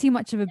 Nate's got too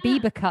much of a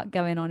Bieber cut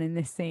going on in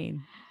this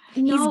scene.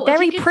 No, he's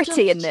very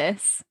pretty in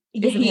this.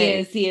 He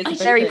is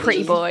a very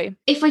pretty boy.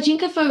 If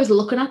I was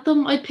looking at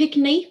them, I'd pick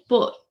Nate,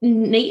 but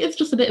Nate is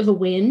just a bit of a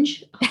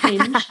whinge.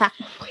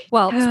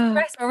 Well, to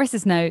express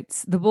Marissa's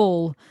notes, the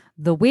ball,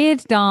 the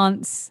weird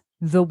dance,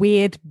 the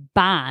weird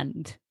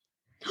band.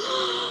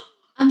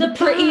 And the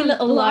Pretty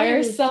Little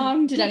Liars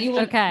song. Did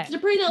anyone? Okay. The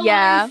Pretty Little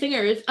Liars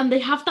singers, and they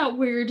have that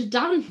weird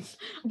dance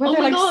where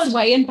they're like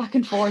swaying back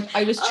and forth.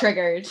 I was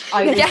triggered.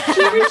 I was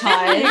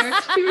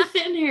traumatized. We were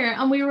sitting here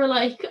and we were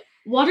like,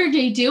 what are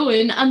they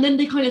doing? And then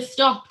they kind of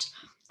stopped,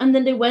 and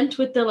then they went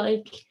with the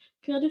like,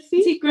 got a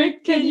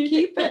secret, can you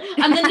keep it?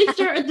 And then they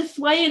started the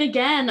swaying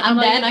again, and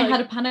then I had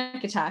a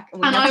panic attack,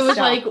 and I was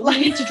like, we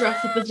need to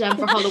dress up as them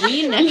for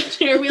Halloween next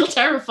year. We'll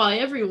terrify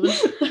everyone.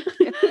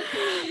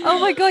 Oh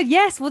my god,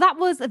 yes. Well, that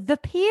was the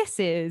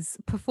Pierces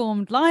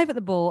performed live at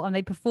the ball, and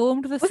they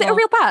performed the song. Was it a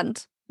real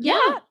band? Yeah.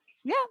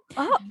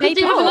 Oh, they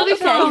have another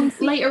song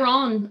later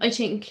on, I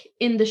think,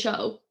 in the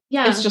show.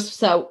 Yeah. It's just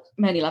so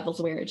many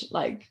levels weird.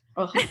 Like,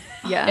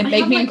 yeah. It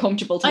made me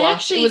uncomfortable to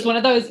watch. It was one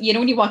of those, you know,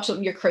 when you watch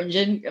something, you're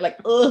cringing, you're like,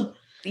 ugh.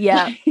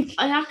 Yeah.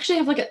 I actually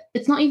have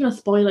it's not even a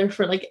spoiler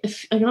for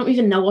if I don't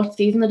even know what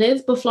season it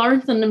is, but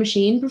Florence and the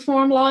Machine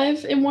performed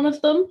live in one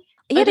of them.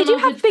 Yeah, they do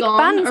have big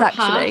bands,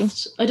 actually.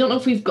 I don't know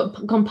if we've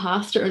gone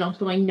past it or not,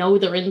 but I know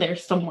they're in there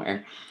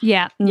somewhere.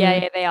 Yeah,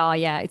 they are.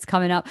 Yeah, it's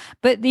coming up.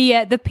 But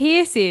the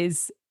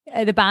Pierces,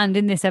 the band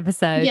in this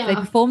episode, they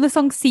perform the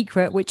song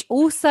Secret, which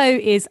also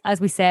is,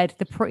 as we said,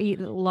 the Pretty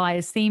Little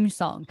Liars theme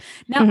song.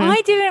 Now,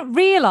 I didn't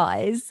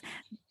realise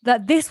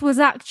that this was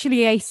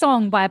actually a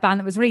song by a band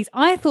that was released.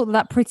 I thought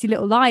that Pretty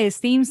Little Liars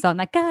theme song,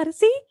 like, got a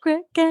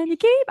secret, can you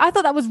keep? I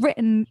thought that was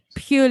written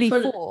purely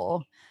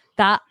for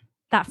that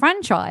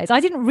franchise. I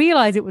didn't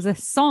realize it was a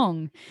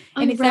song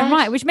in its own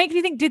right, which makes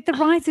me think, did the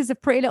writers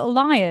of Pretty Little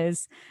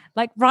Liars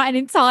write an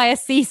entire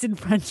season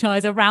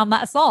franchise around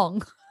that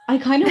song? I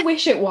kind of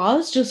wish it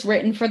was just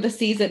written for the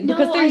season,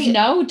 because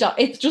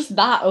it's just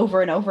that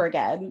over and over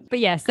again. But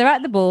yes, they're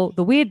at the ball,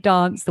 the weird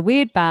dance, the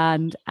weird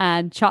band,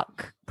 and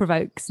Chuck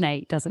provokes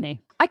Nate, doesn't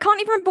he? I can't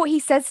even remember what he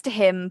says to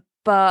him,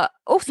 but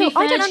also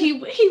I don't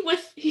know.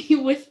 He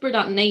whispered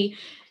at Nate.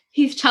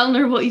 He's telling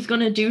her what he's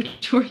going to do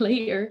to her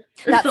later.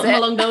 Or something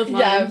along those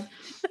lines. Yeah.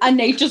 And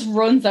Nate just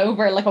runs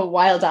over like a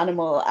wild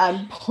animal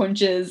and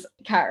punches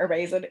Carter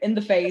Raisin in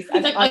the face.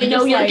 He's like, I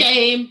know your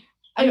game.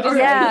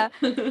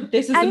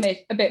 This is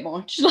a bit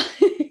much.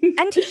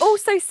 And he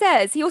also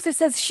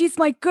says, she's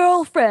my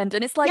girlfriend.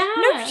 And it's like,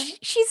 no,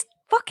 she's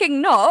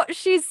fucking not.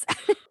 She's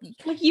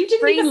like, you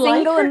didn't even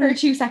like her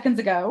 2 seconds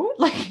ago.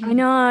 Like, I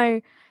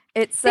know.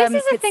 This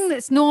is a thing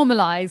that's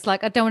normalized.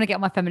 Like, I don't want to get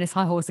on my feminist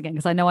high horse again,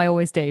 because I know I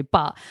always do,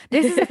 but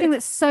this is a thing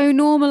that's so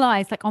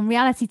normalized, like on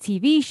reality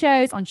TV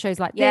shows, on shows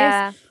like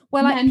this,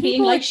 where like men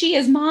being like, she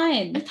is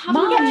mine.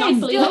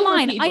 Still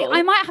mine.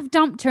 I might have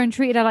dumped her and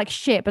treated her like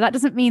shit, but that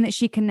doesn't mean that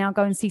she can now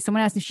go and see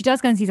someone else. If she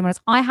does go and see someone else,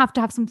 I have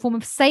to have some form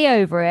of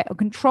say over it or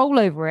control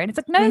over it. And it's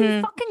like, no,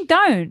 you fucking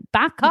don't.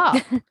 Back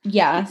up.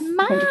 Yes. It's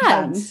mad.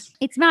 100%.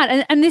 It's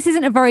mad. And this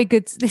isn't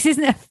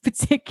a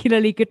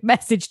particularly good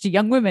message to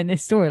young women,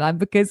 this storyline,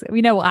 because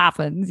we know what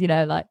happens, you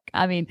know, like,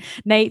 I mean,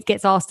 Nate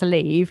gets asked to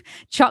leave.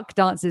 Chuck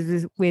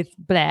dances with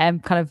Blair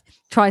and kind of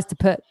tries to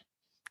put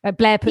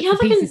Blair puts the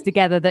pieces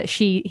together that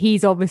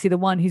he's obviously the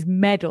one who's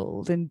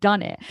meddled and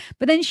done it.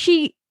 But then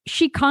she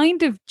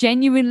kind of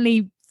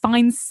genuinely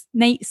finds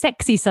Nate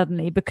sexy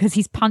suddenly because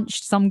he's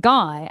punched some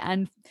guy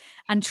and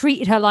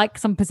treated her like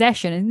some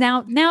possession. And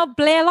now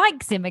Blair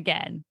likes him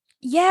again.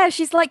 Yeah,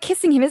 she's like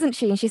kissing him, isn't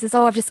she? And she says,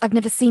 "Oh, I've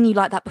never seen you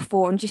like that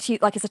before." And she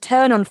like, it's a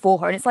turn on for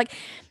her. And it's like,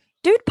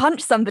 dude,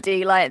 punch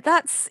somebody. Like,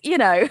 that's, you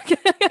know.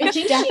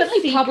 It's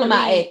definitely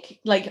problematic.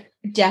 Like,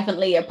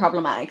 definitely a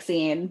problematic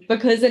scene,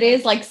 because it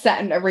is like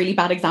setting a really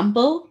bad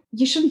example.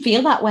 you shouldn't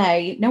feel that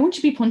way. No one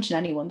should be punching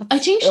anyone. I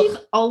think she's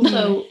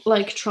also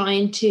like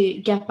trying to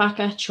get back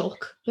at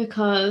Chuck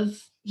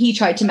because he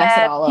tried to mess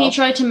it all up. He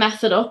tried to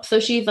mess it up. So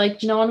she's like,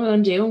 do you know what I'm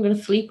going to do? I'm going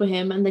to sleep with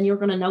him and then you're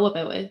going to know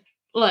about it.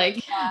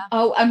 Like,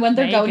 oh, and when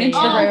they're going into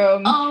the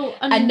room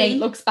and Nate then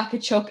looks back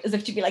at Chuck as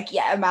if to be like,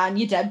 yeah, man,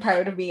 you're dead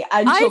proud of me.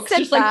 And I Chuck's said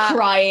just that. like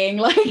crying.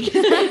 Like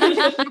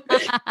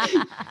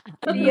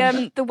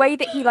the way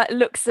that he like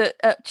looks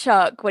at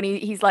Chuck when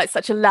he's like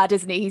such a lad,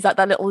 isn't he? He's like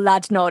that little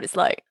lad nod. It's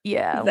like,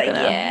 yeah, I'm like,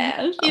 gonna,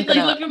 yeah. He's like,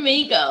 look at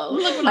me go.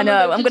 Look what I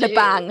know, I'm about to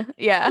gonna do. bang.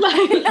 Yeah.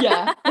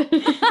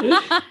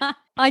 Yeah.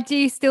 I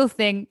do still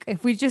think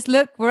if we just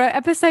look, we're at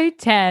episode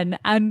 10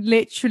 and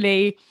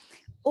literally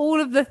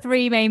all of the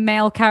three main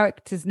male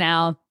characters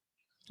now.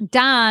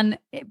 Dan,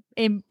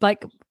 in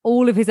like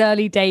all of his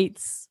early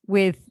dates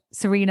with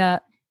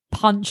Serena,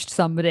 punched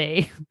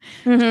somebody.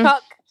 Mhm.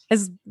 Chuck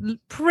has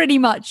pretty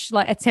much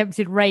like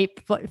attempted rape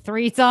like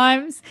 3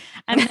 times,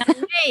 and now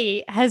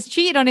Nate has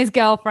cheated on his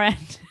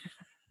girlfriend,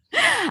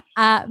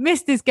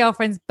 missed his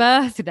girlfriend's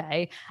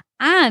birthday,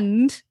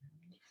 and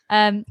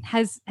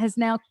has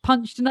now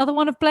punched another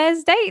one of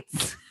Blair's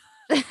dates.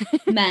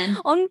 Men.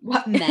 On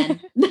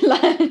Men.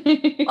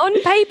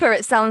 paper,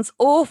 it sounds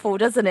awful,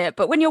 doesn't it?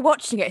 But when you're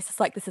watching it, it's just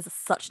like, this is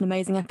such an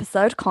amazing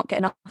episode. Can't get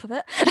enough of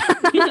it.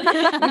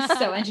 It's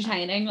so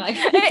entertaining. Like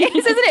It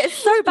is, isn't it? It's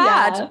so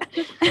bad.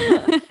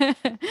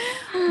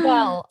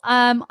 Well,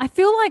 I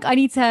feel like I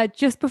need to,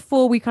 just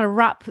before we kind of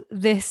wrap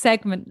this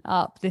segment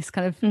up, this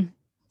kind of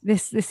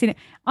this scene,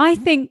 I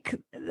think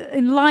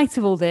in light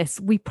of all this,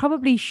 we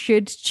probably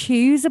should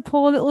choose a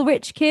poor little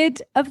rich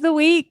kid of the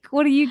week.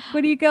 What do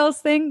you girls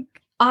think?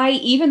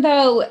 Even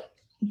though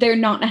they're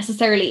not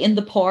necessarily in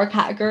the poor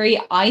category,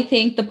 I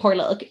think the poor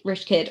little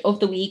rich kid of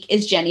the week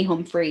is Jenny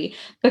Humphrey,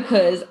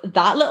 because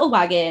that little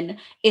wagon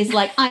is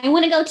like, I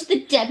want to go to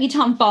the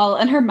debutante ball,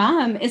 and her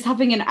mom is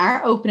having an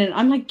art opening.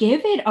 I'm like,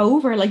 give it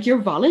over. Like, you're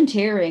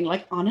volunteering.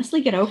 Like,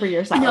 honestly, get over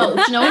yourself. No,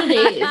 do you know what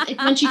it is?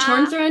 It's when she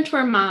turns around to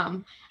her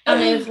mom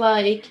and is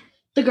like,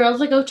 the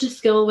girls I go to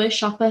school with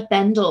shop at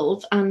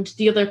Bendel's and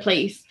the other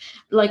place.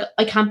 Like,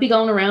 I can't be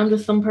going around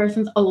with some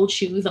person's old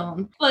shoes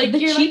on. Like, the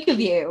you're cheek of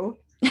you.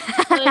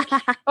 like,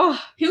 Oh,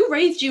 who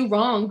raised you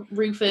wrong,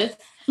 Rufus?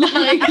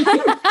 Like,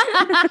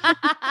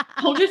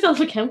 hold yourself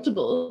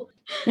accountable.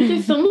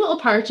 There's some little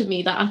part of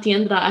me that at the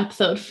end of that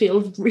episode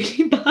feels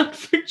really bad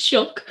for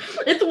Chuck.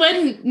 It's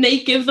when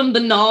Nate gives him the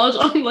nod.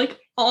 I'm like,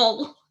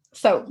 oh.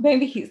 so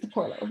maybe he's the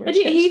poor little rich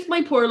kid. He's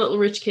my poor little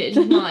rich kid.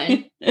 He's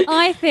mine.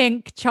 I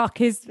think Chuck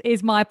is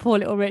my poor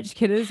little rich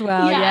kid as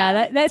well. Yeah.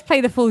 Yeah, let's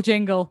play the full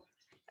jingle.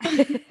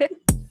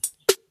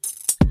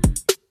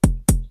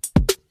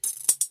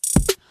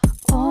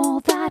 All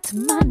that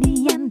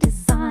money and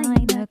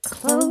designer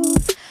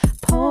clothes,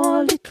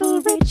 poor little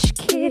rich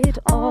kid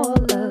all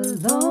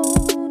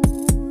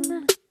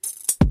alone.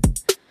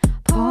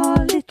 Poor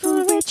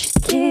little rich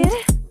kid.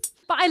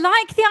 But I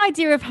like the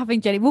idea of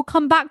having Jenny. We'll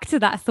come back to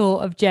that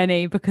thought of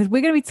Jenny because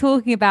we're going to be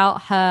talking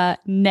about her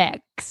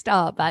next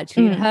up,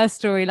 actually, her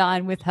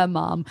storyline with her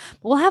mom.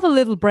 But we'll have a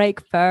little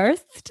break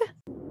first.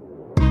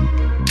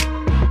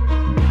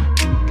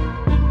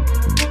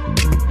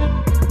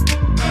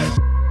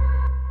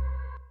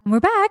 And we're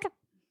back.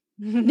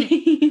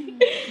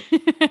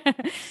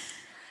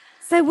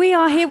 So we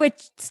are here. We're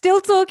still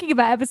talking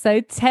about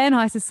episode 10,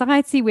 High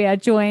Society. We are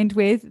joined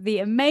with the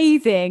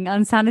amazing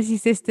Unsanity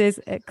Sisters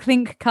at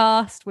Clink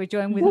Cast. We're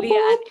joined with Leah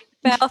and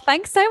Belle.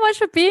 Thanks so much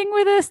for being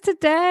with us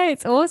today.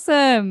 It's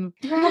awesome.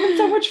 We're having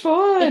so much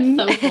fun.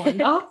 It's so fun.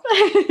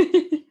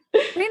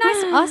 Really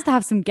nice for us to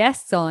have some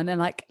guests on and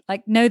like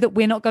know that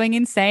we're not going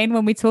insane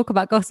when we talk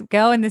about Gossip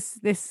Girl in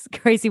this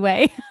crazy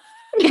way.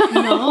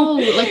 No,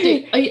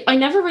 like I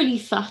never really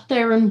sat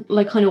there and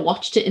like kind of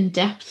watched it in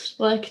depth,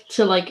 like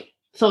to like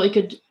so I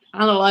could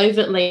analyze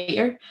it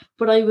later.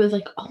 But I was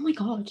like, oh my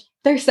god,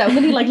 There's so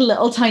many like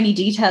little tiny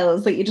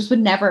details that you just would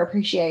never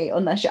appreciate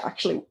unless you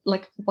actually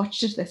like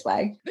watched it this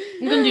way.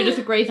 I'm gonna do this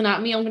at Grey's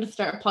Anatomy. I'm gonna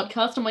start a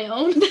podcast on my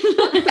own.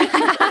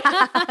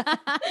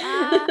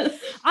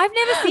 I've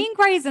never seen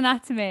Grey's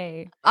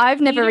Anatomy.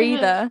 I've never You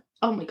don't either.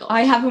 Oh my god.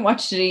 I haven't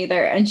watched it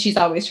either, and she's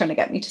always trying to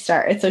get me to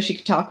start it so she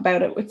could talk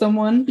about it with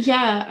someone.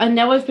 Yeah, and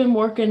now I've been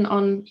working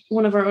on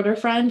one of our other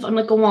friends. I'm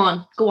like, go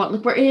on.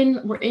 Like we're in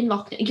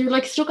lockdown. You're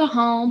like stuck at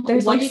home.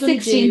 There's What like are you gonna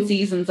 16 do?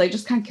 seasons. I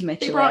just can't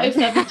commit They to brought out it.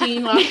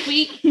 17 last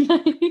week.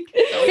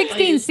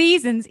 16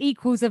 seasons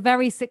equals a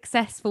very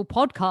successful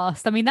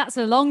podcast. I mean, that's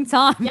a long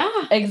time. Yeah,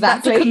 That's a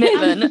Exactly.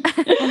 commitment.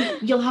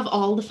 and you'll have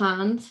all the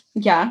fans.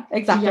 Yeah,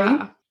 exactly.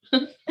 Yeah.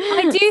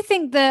 I do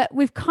think that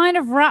we've kind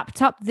of wrapped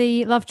up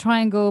the love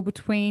triangle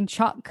between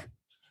Chuck,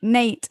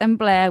 Nate, and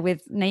Blair,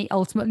 with Nate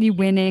ultimately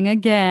winning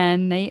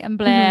again. Nate and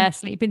Blair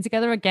sleeping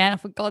together again.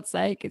 For God's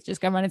sake, it's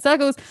just going around in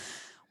circles.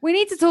 We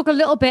need to talk a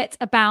little bit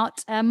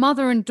about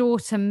mother and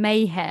daughter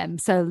mayhem.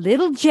 So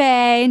little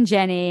Jay and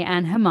Jenny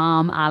and her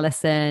mom,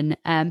 Alison,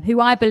 who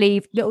I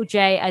believe little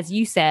Jay, as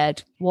you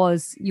said,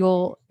 was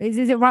your, is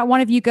it right?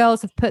 One of you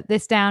girls have put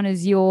this down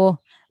as your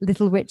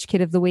little rich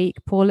kid of the week,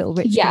 poor little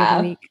rich kid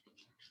of the week.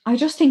 I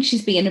just think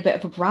she's being a bit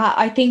of a brat.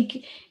 I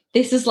think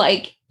this is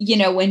like, you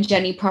know, when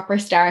Jenny proper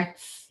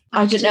starts,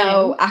 acting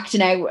out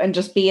and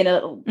just being a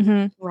little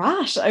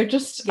rat. I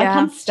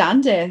can't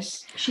stand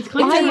it. She's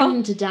kind of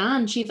turning to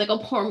Dan. She's like, oh,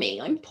 poor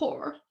me, I'm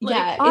poor.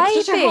 Like, it's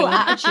just her whole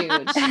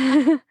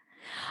attitude.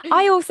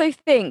 I also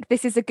think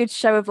this is a good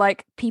show of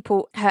like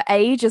people her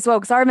age as well,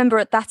 because I remember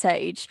at that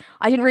age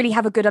I didn't really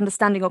have a good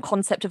understanding or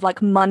concept of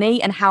like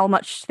money and how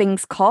much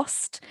things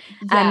cost,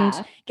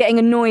 and getting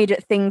annoyed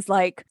at things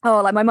like, oh,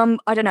 like my mum,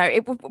 I don't know,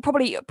 it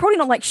probably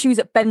not like shoes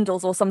at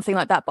Bendel's or something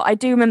like that, but I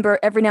do remember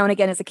every now and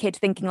again as a kid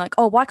thinking like,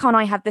 oh, why can't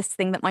I have this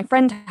thing that my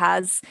friend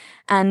has?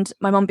 And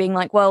my mum being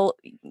like, well,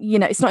 you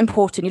know, it's not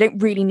important, you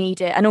don't really need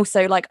it, and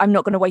also like I'm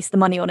not going to waste the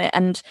money on it,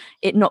 and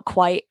it not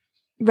quite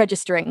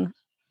registering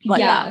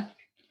like that.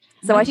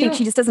 So I think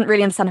she just doesn't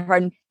really understand her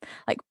own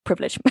like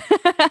privilege.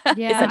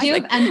 I do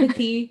have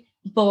empathy,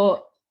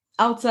 but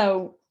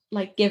also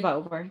like give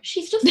over.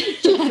 She's just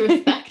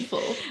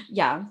disrespectful.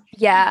 Yeah.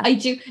 I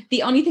do.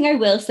 The only thing I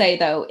will say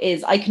though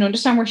is I can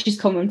understand where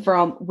she's coming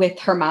from with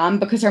her mom,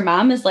 because her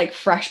mom is like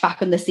fresh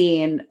back on the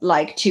scene,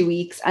 like 2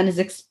 weeks, and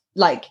is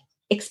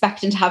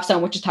expecting to have so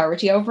much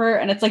authority over her.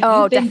 And it's like,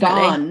 you've been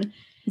gone.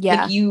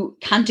 Yeah. Like, you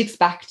can't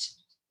expect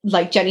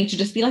like Jenny to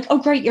just be like, oh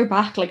great, you're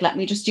back, like let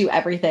me just do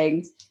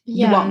everything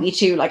you want me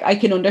to. Like, I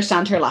can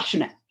understand her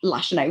lashing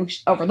out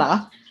over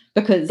that,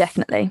 because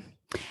definitely.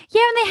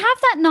 Yeah, and they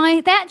have that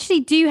night. They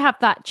actually do have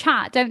that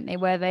chat, don't they?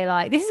 Where they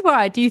like, this is where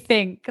I do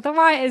think the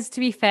writers,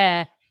 to be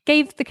fair,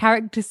 gave the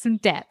characters some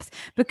depth,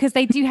 because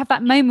they do have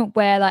that moment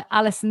where like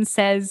Alison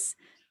says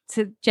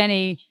to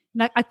Jenny,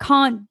 like, I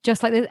can't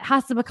just like, it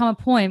has to become a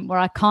point where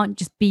I can't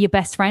just be your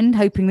best friend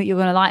hoping that you're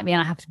going to like me,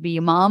 and I have to be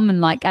your mum and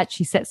like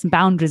actually set some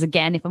boundaries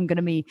again if I'm going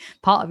to be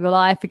part of your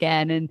life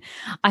again. And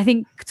I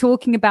think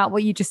talking about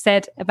what you just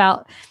said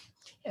about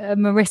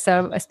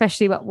Marissa,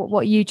 especially about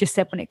what you just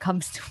said when it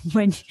comes to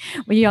when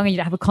you're young and you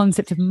don't have a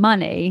concept of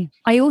money,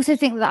 I also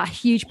think that a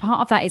huge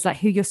part of that is like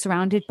who you're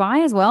surrounded by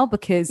as well,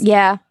 because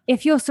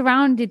if you're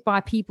surrounded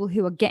by people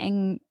who are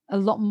getting a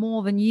lot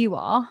more than you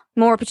are,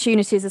 more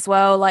opportunities as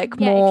well, like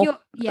more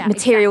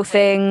material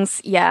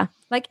things,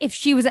 like if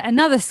she was at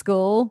another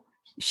school,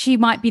 she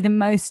might be the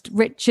most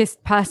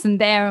richest person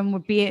there and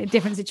would be in a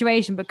different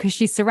situation, because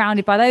she's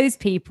surrounded by those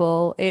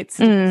people. It's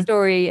a different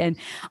story. And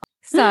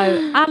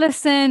so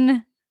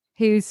Alison,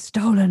 who's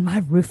stolen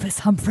my Rufus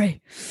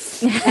Humphrey,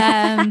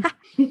 and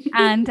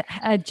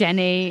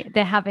Jenny,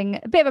 they're having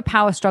a bit of a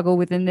power struggle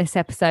within this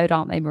episode,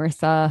 aren't they,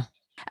 Marissa?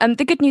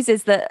 The good news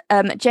is that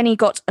Jenny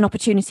got an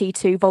opportunity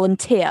to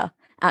volunteer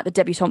at the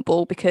debutante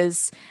ball,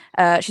 because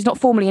she's not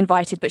formally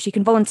invited, but she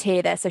can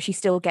volunteer there, so she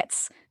still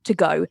gets to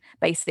go,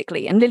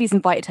 basically. And Lily's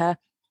invited her.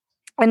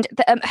 And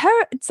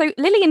so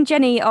Lily and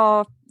Jenny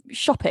are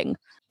shopping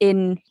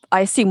in,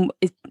 I assume,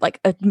 is like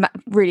a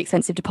really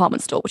expensive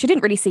department store, which I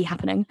didn't really see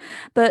happening.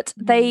 But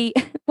they,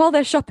 while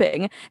they're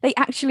shopping, they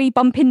actually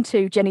bump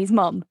into Jenny's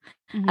mum.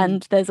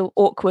 And there's an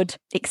awkward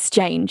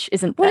exchange,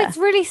 isn't there? Well, it's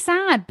really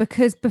sad,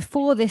 because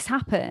before this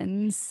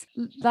happens,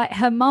 like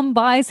her mum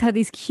buys her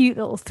these cute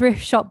little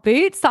thrift shop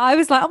boots that I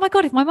was like, oh my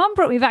God, if my mum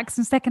brought me back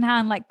some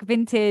secondhand like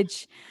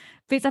vintage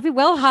boots, I'd be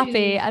well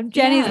happy. And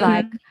Jenny's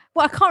like,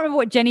 well, I can't remember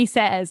what Jenny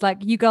says. Like,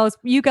 you girls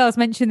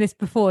mentioned this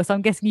before, so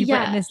I'm guessing you've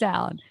written this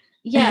down.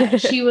 Yeah,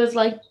 she was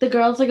like, the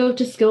girls I go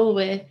to school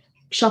with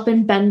shop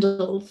in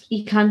Bendel's.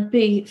 You can't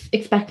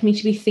expect me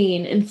to be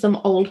seen in some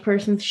old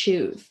person's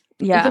shoes.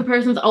 Yeah, some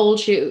person's old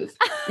shoes,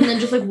 and then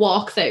just like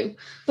walks out.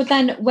 But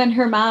then when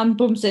her mom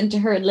bumps into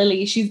her and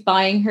Lily, she's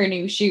buying her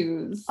new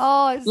shoes.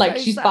 Oh, it's like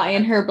so she's sad.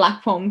 buying her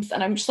black pumps,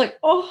 and I'm just like,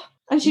 oh,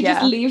 and she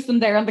just leaves them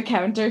there on the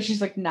counter. She's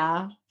like,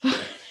 nah.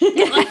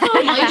 I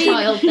saw my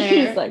child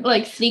there,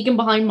 like sneaking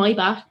behind my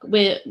back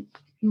with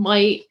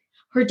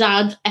her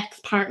dad's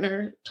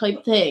ex-partner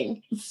type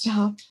thing.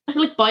 Stop. I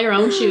like buy her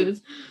own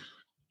shoes.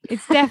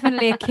 It's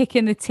definitely a kick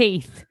in the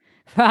teeth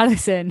for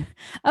Alison.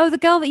 Oh, the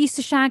girl that used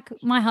to shag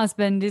my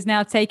husband is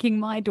now taking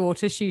my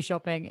daughter shoe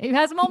shopping. Who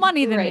has more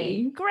money than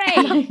me?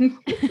 Great.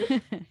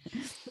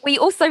 We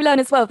also learn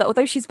as well that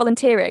although she's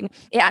volunteering,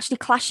 it actually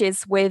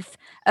clashes with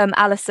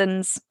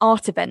Alison's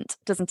art event,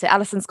 doesn't it?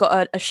 Alison's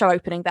got a show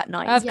opening that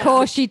night. Of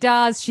course she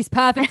does. She's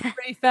perfect for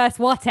Rufus,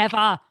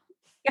 whatever.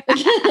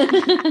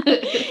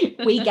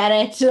 We get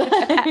it.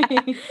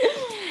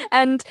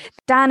 And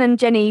Dan and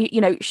Jenny,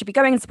 you know, should be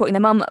going and supporting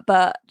their mum,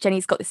 but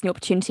Jenny's got this new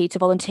opportunity to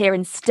volunteer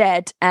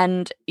instead,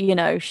 and you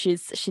know,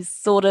 she's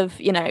sort of,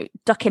 you know,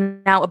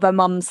 ducking out of her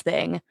mum's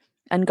thing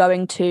and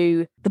going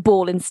to the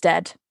ball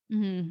instead.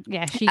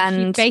 Yeah, she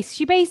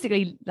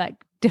basically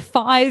like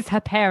defies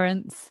her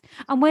parents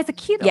and wears a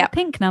cute little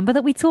pink number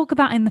that we talk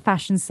about in the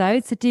fashion show.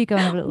 So do go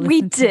and have a little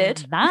listen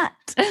to that.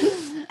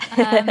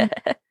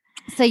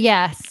 So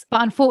yes,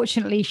 but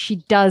unfortunately she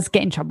does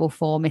get in trouble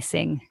for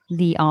missing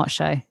the art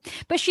show.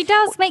 But she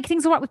does make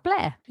things all right with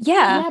Blair.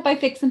 Yeah, by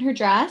fixing her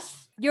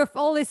dress. Your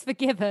all is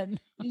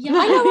forgiven. Yeah,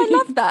 I know, I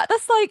love that.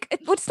 That's like,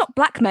 it's not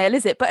blackmail,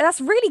 is it? But that's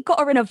really got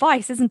her in a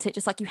vice, isn't it?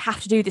 Just like, you have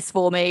to do this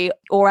for me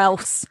or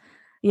else,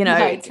 you know,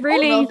 it's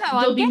really...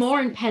 There'll be more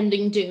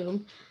impending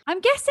doom. I'm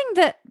guessing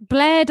that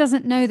Blair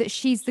doesn't know that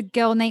she's the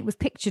girl Nate was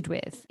pictured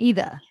with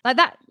either. Like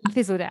that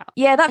fizzled out.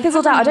 Yeah, that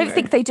fizzled out. I don't remember.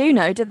 think they do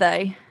know, did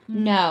they?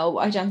 No,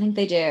 I don't think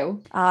they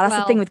do. That's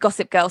the thing with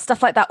Gossip Girl.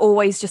 Stuff like that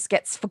always just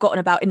gets forgotten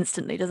about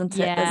instantly, doesn't it?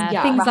 There's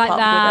Yeah, things wrap like up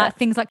with that, it.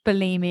 things like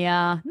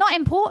bulimia, not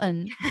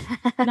important.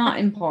 Not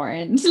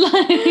important.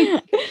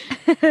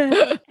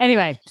 Like,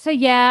 Anyway, so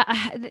yeah,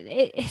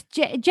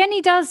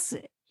 Jenny does.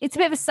 It's a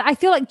bit of a. I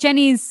feel like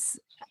Jenny's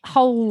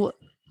whole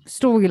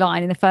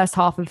storyline in the first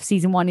half of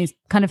season 1 is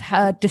kind of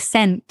her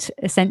descent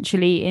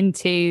essentially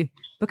into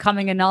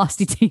becoming a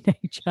nasty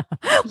teenager.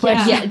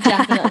 yeah,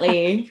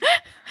 definitely.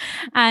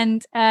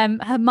 And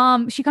her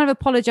mom, she kind of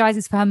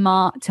apologizes for her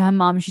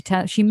mom.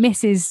 She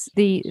misses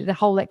the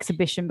whole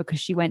exhibition because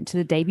she went to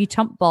the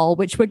debutante ball,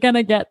 which we're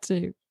gonna get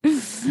to.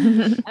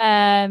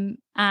 And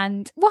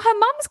well, her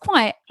mum's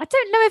quite. I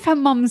don't know if her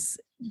mum's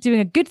doing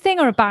a good thing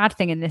or a bad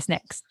thing in this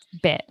next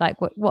bit.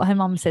 Like what her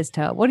mum says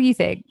to her. What do you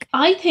think?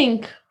 I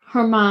think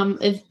her mom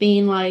is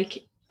being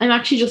like, I'm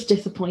actually just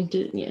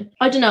disappointed in you.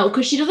 I don't know,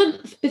 because she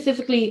doesn't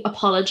specifically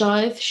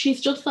apologize. She's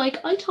just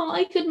like, I thought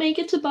I could make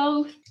it to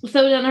both.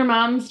 So then her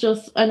mom's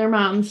just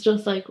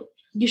like,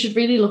 you should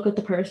really look at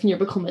the person you're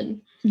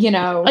becoming. You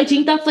know, I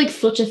think that's like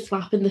such a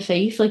slap in the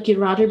face. Like, you'd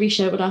rather be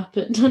shouted at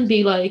than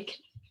be like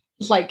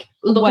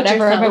look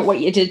whatever at about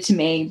what you did to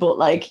me, but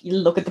like, you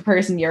look at the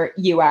person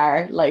you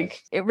are.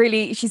 Like, It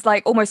really, she's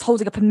like almost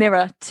holding up a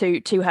mirror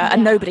to her,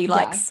 and nobody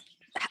likes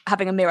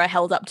having a mirror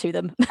held up to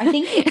them. I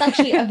think it's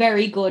actually a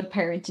very good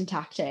parenting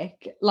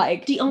tactic.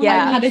 Like, The only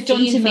Yeah. I've had it done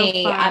to seen so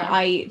me, far. and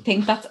I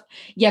think that's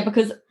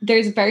because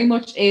there's very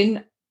much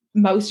in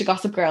most of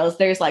Gossip Girls,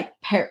 there's like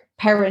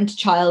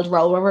parent-child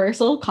role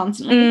reversal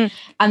constantly,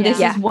 and this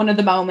Yeah. is one of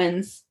the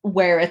moments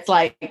where it's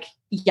like,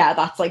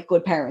 that's like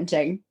good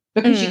parenting,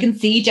 because you can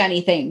see Jenny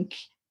think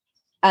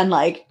and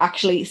like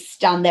actually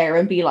stand there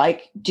and be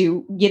like,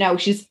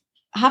 she's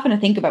having to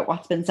think about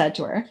what's been said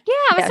to her.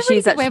 Yeah, that's a really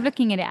she's good way of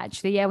looking at it,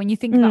 actually. Yeah, when you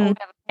think about all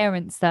the other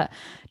parents that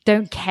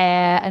don't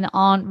care and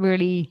aren't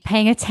really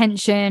paying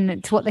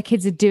attention to what their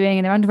kids are doing,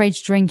 and they're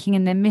underage drinking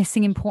and they're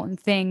missing important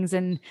things,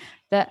 and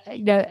that,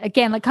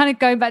 again, like kind of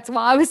going back to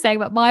what I was saying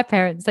about my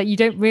parents, that you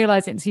don't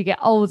realize it until you get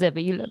older,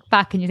 but you look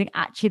back and you think,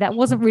 actually, that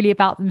wasn't really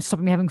about them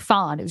stopping me having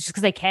fun. It was just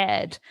because they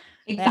cared.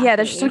 Exactly. Yeah,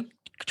 they're just like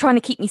trying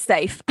to keep me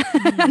safe.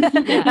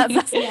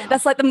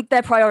 That's like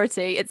their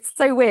priority. It's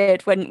so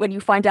weird when you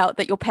find out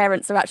that your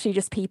parents are actually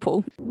just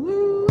people.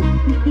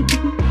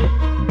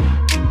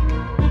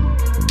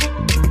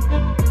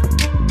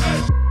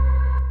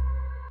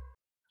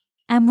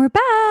 And we're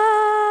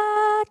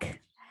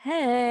back.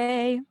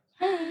 Hey.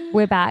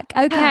 We're back.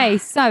 Okay,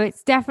 so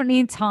it's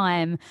definitely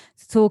time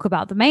to talk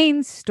about the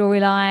main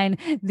storyline,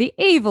 the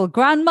evil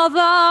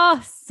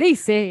grandmother,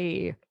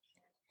 Cece.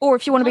 Or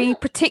if you want to be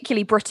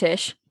particularly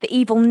British, the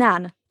evil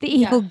nan. The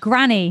evil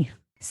granny.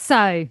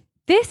 So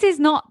this is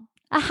not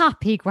a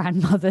happy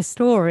grandmother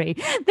story.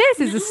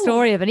 This is a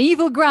story of an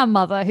evil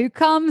grandmother who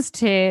comes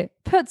to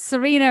put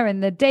Serena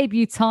in the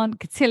debutante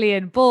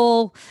cotillion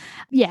ball.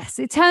 Yes,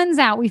 it turns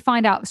out, we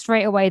find out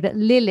straight away that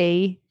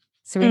Lily,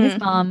 Serena's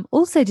mum,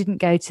 also didn't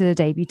go to the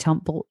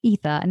debutante ball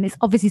either. And it's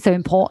obviously so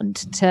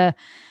important to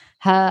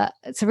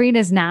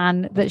Serena's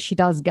nan that she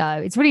does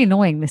go. It's really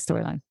annoying, this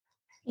storyline.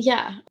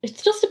 Yeah,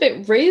 it's just a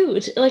bit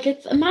rude. Like,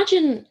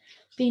 imagine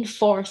being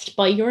forced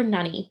by your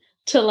nanny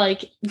to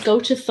like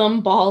go to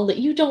some ball that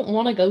you don't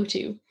want to go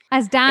to.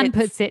 As Dan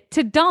puts it,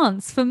 to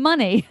dance for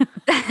money.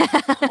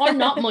 Or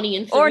not money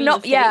in Or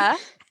not, Serena's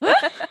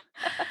case.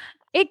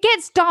 It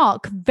gets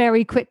dark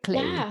very quickly.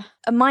 Yeah.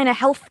 A minor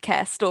health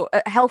scare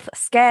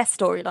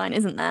storyline,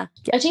 isn't there?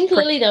 I think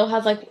Lily though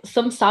has like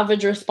some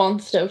savage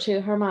response though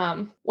to her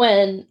mom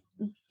when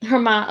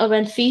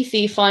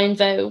Cece finds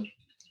out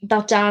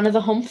that Dan is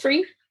a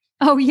Humphrey.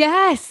 Oh,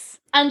 yes.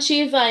 And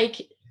she's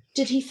like,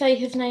 did he say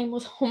his name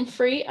was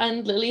Humphrey?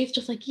 And Lily's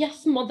just like,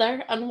 yes,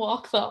 mother, and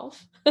walks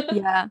off.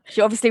 Yeah.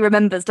 She obviously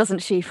remembers,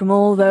 doesn't she, from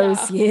all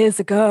those years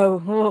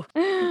ago. Oh.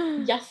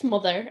 Yes,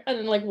 mother, and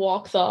then like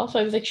walks off.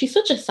 I was like, she's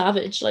such a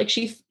savage. Like,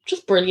 she's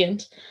just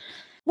brilliant.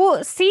 Well,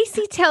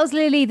 Cece tells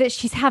Lily that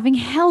she's having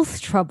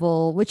health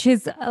trouble, which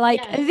is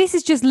like, this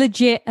is just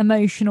legit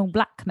emotional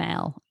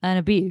blackmail and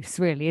abuse,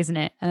 really, isn't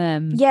it?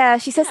 Yeah,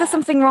 she says there's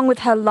something wrong with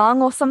her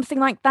lung or something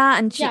like that.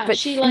 And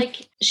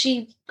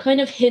she kind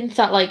of hints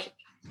at like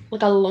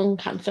a lung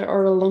cancer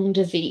or a lung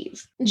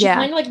disease. And she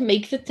kind of like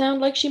makes it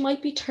sound like she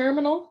might be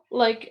terminal.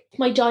 Like,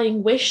 my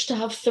dying wish to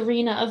have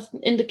Serena as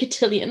in the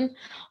cotillion.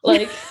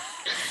 Like,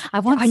 I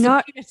want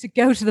Serena to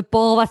go to the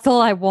ball. That's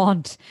all I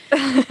want.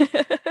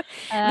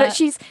 But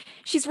she's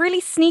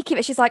really sneaky.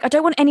 But she's like, I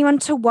don't want anyone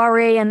to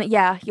worry. And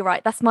yeah, you're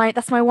right. That's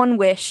my one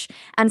wish.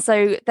 And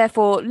so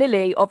therefore,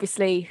 Lily,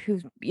 obviously,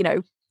 who's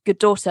good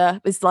daughter,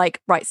 was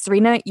like, right,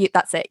 Serena,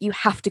 that's it. You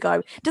have to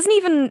go. Doesn't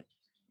even.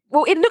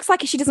 Well, it looks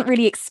like she doesn't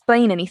really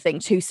explain anything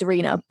to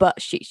Serena,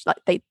 but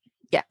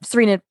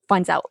Serena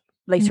finds out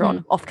later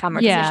on off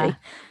camera, doesn't she?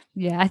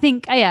 Yeah, I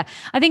think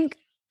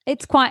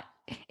it's quite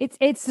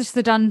it's just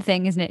the done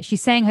thing, isn't it?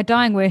 She's saying her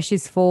dying wish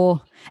is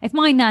for, if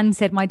my nan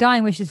said my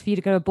dying wish is for you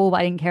to go to a ball that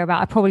I didn't care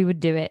about, I probably would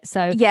do it.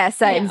 So yeah,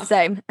 same.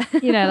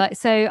 Like,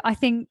 so I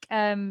think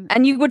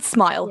and you would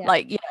smile,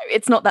 like, you know,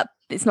 it's not that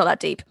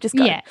deep, just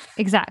go. Yeah,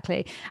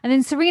 exactly. And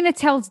then Serena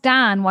tells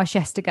Dan why she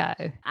has to go,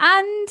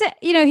 and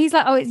you know, he's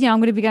like, oh, I'm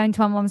going to be going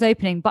to my mum's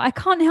opening, but I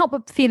can't help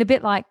but feel a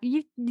bit like,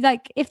 you,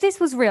 like, if this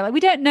was real, like, we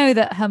don't know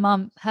that her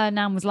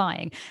nan was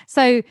lying.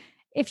 So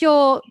if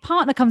your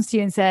partner comes to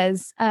you and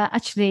says,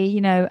 actually, you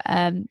know,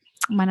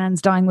 my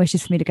nan's dying wish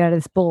is for me to go to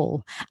this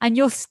ball, and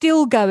you're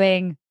still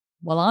going,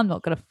 well, I'm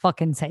not going to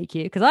fucking take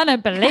you because I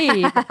don't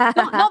believe,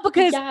 not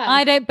because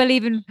I don't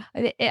believe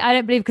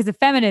because of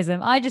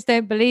feminism. I just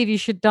don't believe you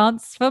should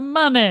dance for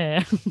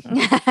money.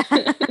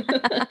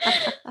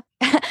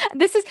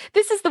 This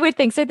is the weird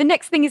thing. So the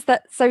next thing is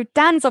that, so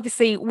Dan's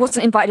obviously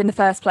wasn't invited in the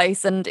first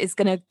place and is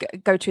going to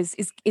go to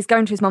is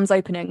going to his mum's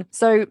opening.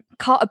 So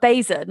Carter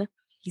Bazin,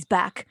 he's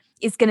back,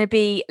 is going to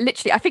be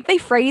literally, I think they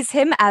phrase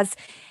him as,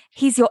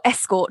 he's your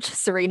escort,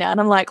 Serena. And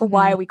I'm like,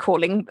 why are we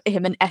calling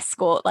him an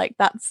escort? Like,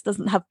 that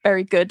doesn't have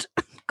very good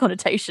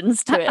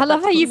connotations to it. I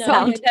love how you put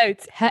on your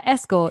notes, her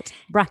escort,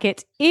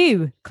 bracket,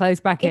 ew,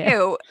 close bracket.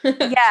 Ew.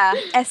 Yeah,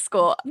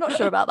 escort. I'm not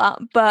sure about that.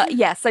 But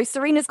yeah, so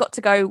Serena's got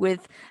to go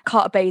with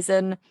Carter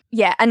Bazin.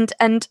 Yeah, and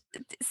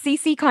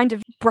Cece kind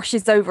of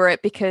brushes over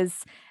it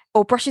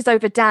brushes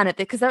over Dan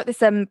because they're at this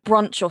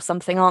brunch or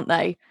something, aren't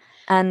they?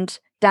 And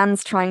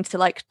Dan's trying to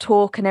like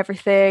talk and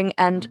everything,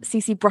 and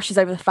Cece brushes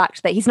over the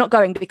fact that he's not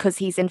going because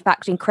he's in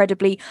fact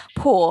incredibly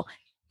poor,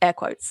 air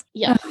quotes.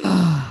 Yeah.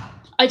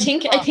 I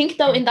think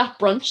though, in that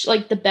brunch,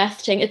 like, the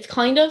best thing, it's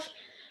kind of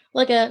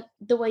like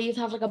the way you'd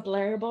have like a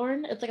Blair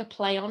born. It's like a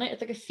play on it.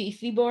 It's like a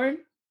Cece born.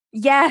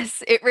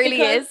 Yes, it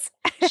really is.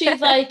 She's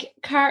like,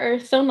 Carter,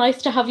 so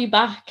nice to have you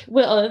back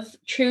with us.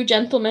 True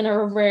gentlemen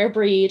are a rare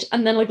breed.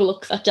 And then like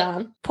looks at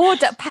Dan. Poor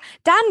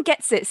Dan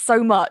gets it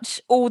so much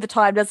all the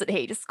time, doesn't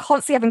he? Just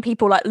constantly having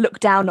people like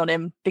look down on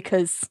him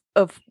because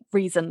of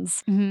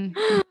reasons.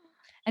 Mm-hmm.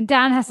 And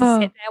Dan has to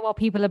sit there while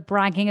people are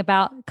bragging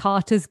about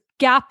Carter's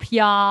gap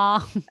year.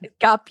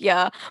 Gap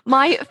year.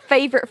 My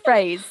favourite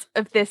phrase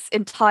of this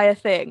entire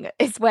thing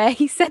is where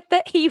he said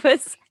that he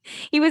was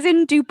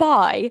in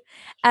Dubai,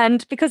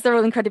 and because they're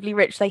all incredibly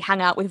rich, they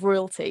hang out with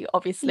royalty,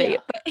 obviously.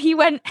 Yeah. But he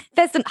went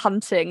pheasant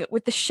hunting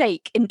with the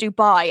sheikh in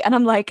Dubai, and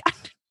I'm like,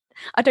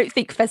 I don't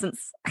think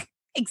pheasants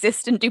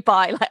exist in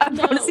Dubai. Like, I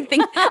honestly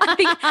think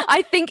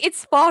I think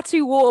it's far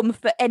too warm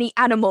for any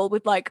animal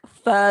with like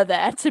fur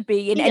there to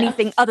be in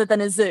anything other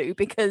than a zoo,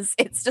 because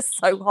it's just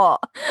so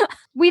hot.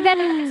 We then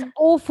have this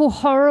awful,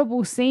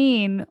 horrible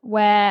scene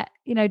where,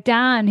 you know,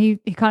 Dan, he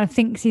kind of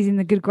thinks he's in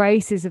the good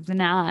graces of the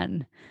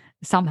nan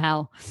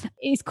somehow,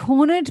 is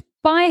cornered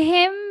by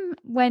him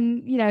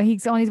when, you know,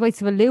 he's on his way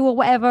to the loo or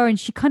whatever, and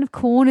she kind of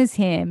corners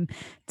him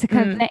to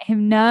kind of let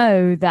him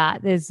know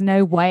that there's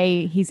no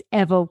way he's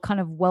ever kind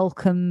of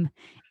welcome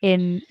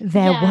in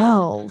their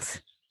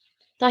world.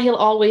 That he'll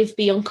always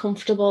be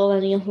uncomfortable,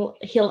 and he'll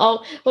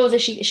what was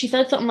it? She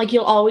said something like,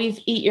 you'll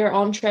always eat your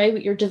entree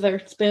with your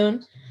dessert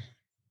spoon.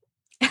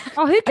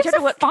 Oh, who gives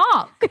a fuck? Oh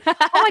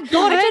my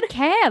God, I don't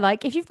care.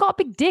 Like, if you've got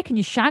a big dick and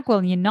you shag well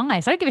and you're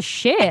nice, I don't give a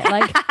shit.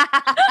 Like,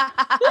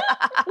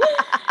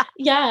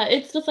 yeah,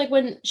 it's just like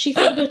when she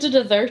said about the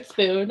dessert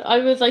spoon, I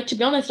was like, to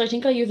be honest, I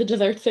think I use a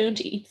dessert spoon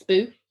to eat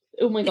spoon.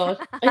 Oh my God,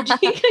 I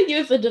think I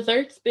use a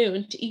dessert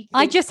spoon to eat spoon.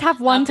 I just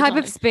have one type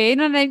of spoon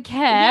and I don't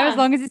care as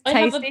long as it's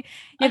tasty.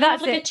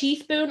 That's like a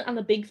teaspoon and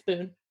a big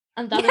spoon.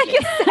 And that is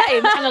it.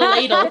 Same. And a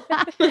ladle.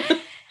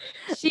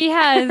 She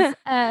has,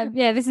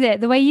 this is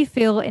it. The way you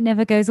feel, it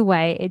never goes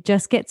away. It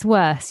just gets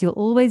worse. You'll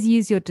always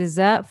use your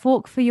dessert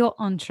fork for your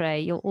entree.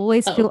 You'll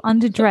always feel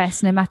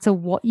underdressed no matter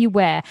what you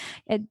wear.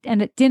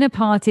 And at dinner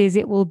parties,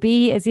 it will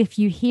be as if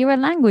you hear a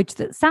language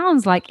that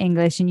sounds like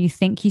English and you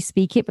think you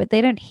speak it, but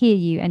they don't hear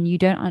you and you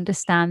don't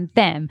understand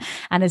them.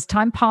 And as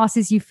time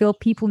passes, you feel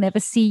people never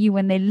see you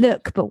when they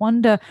look, but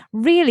wonder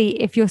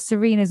really if you're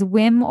Serena's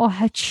whim or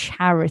her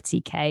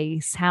charity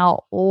case.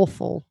 How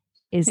awful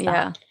is that?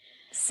 Yeah.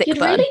 You'd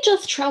really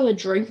just throw a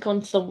drink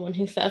on someone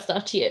who says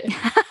that to you.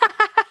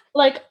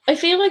 Like, I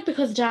feel like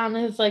because Dan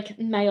is like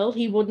male,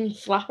 he wouldn't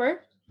slap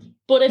her.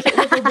 But if it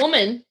was a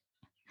woman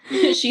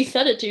she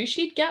said it to,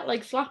 she'd get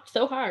like slapped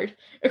so hard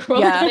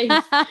across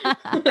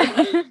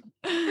the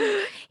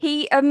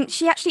face.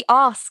 She actually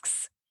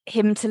asks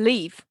him to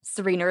leave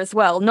Serena as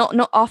well.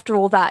 Not after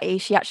all that,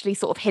 she actually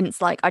sort of hints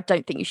like, I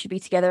don't think you should be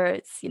together.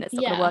 It's, you know, it's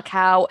not going to work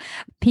out.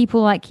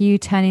 People like you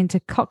turn into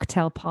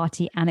cocktail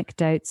party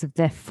anecdotes of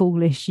their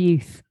foolish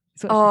youth.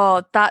 We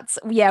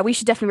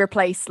should definitely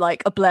replace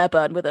like a Blair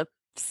burn with a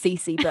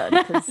Cece burn,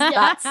 because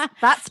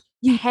that's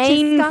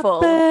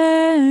painful.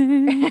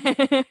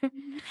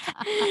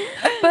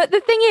 But the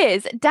thing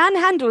is, Dan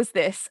handles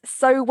this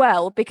so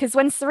well, because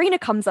when Serena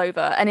comes over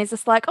and is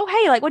just like, oh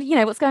hey, like, what, you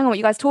know, what's going on, what are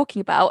you guys talking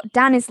about?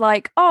 Dan is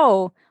like,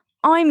 oh,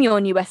 I'm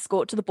your new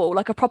escort to the ball,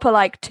 like a proper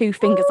like 2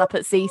 fingers up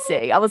at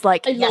Cece. I was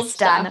like, yes,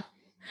 Dan.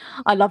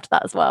 I loved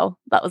that as well.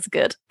 That was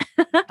good.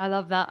 I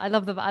love that. I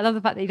love the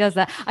fact that he does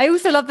that. I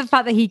also love the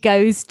fact that he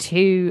goes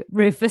to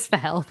Rufus for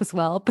help as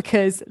well,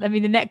 because I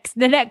mean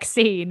the next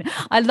scene,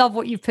 I love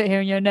what you've put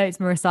here in your notes,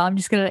 Marissa. I'm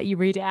just gonna let you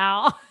read it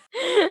out.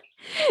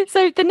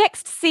 So the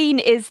next scene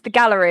is the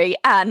gallery,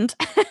 and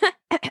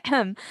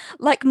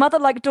like mother,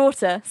 like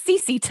daughter,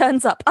 Cece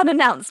turns up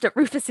unannounced at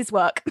Rufus's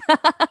work.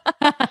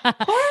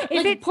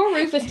 Poor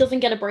Rufus doesn't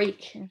get a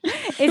break.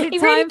 Is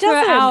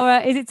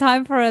it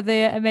time for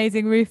the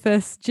amazing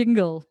Rufus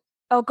jingle?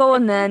 Oh, go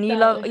on then. You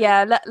love,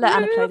 yeah. Let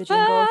Anna play the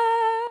jingle.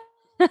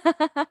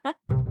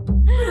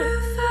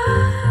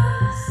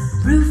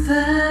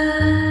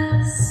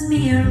 Rufus,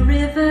 me a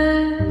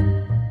river.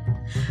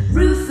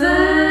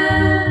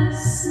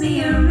 Rufus,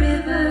 me a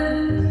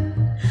river.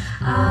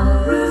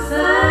 Oh,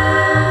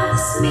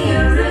 Rufus, me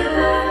a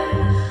river.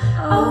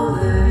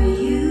 Over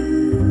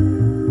you.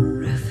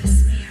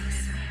 Rufus, me a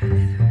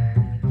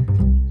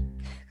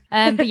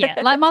river. But yeah,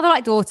 like mother,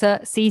 like daughter,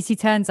 Cece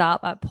turns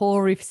up at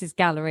poor Rufus's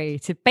gallery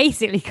to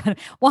basically kind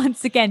of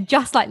once again,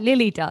 just like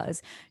Lily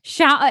does,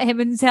 shout at him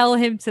and tell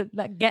him to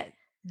like get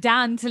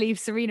Dan to leave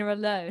Serena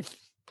alone.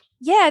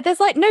 Yeah, there's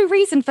like no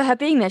reason for her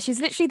being there.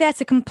 She's literally there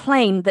to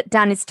complain that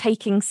Dan is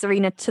taking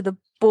Serena to the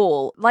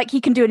ball. Like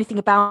he can do anything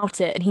about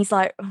it. And he's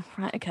like, oh,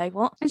 right, okay,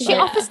 what? And she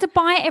offers to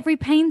buy every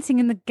painting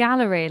in the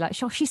gallery. Like,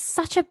 she's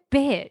such a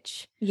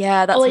bitch.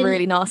 Yeah, that's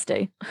really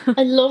nasty.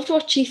 I loved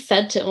what she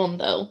said to him,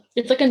 though.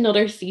 It's like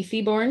another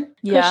Cece born.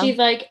 Because she's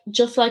like,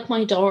 just like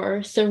my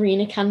daughter,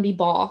 Serena can be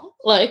bought.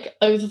 Like,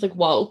 I was just like,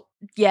 whoa.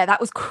 Yeah,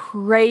 that was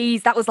crazy.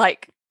 That was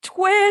like,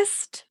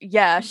 twist.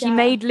 Yeah, she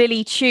made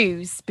Lily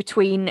choose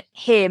between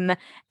him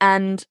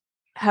and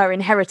her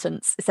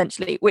inheritance,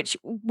 essentially, which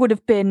would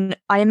have been,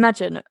 I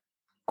imagine,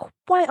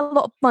 quite a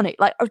lot of money,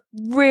 like a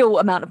real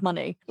amount of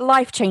money,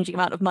 life-changing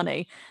amount of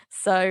money.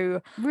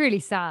 So really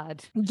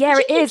sad. Yeah,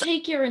 it is.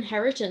 Take your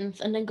inheritance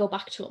and then go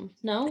back to him.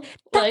 No,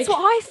 that's what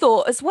I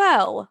thought as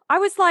well. I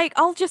was like,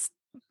 I'll just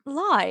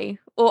lie,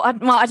 or I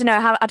don't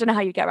know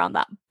how you get around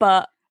that,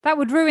 but. That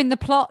would ruin the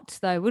plot,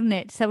 though, wouldn't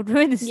it? So it would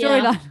ruin the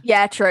storyline.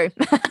 Yeah, true.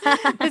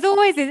 There's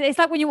always, it's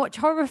like when you watch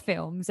horror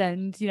films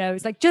and, you know,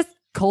 it's like, just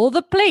call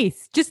the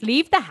police. Just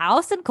leave the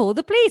house and call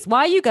the police. Why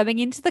are you going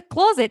into the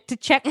closet to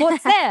check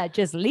what's there?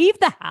 Just leave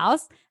the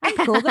house and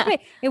call the police.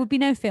 It would be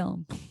no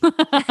film.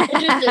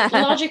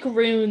 Logic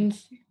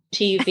ruins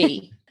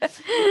TV.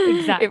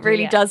 Exactly. It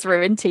really does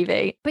ruin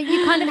TV. But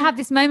you kind of have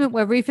this moment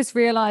where Rufus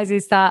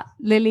realizes that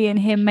Lily and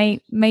him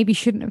maybe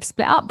shouldn't have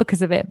split up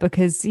because of it,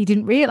 because he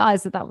didn't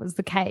realize that was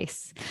the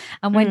case.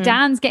 And when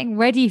Dan's getting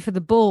ready for the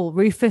ball,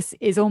 Rufus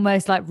is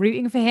almost like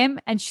rooting for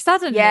him, and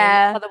suddenly,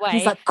 by the way,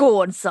 he's like,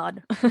 "Go on,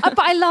 son." But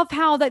I love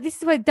how this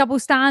is where double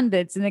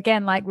standards and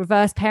again like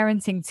reverse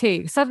parenting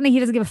too. Suddenly he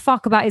doesn't give a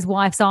fuck about his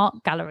wife's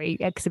art gallery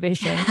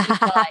exhibition.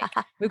 He's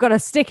like, we've got to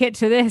stick it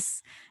to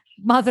this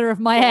mother of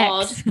my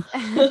ex.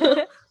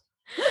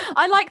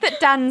 I like that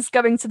Dan's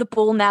going to the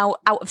ball now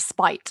out of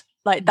spite.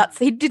 Like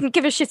he didn't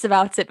give a shit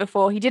about it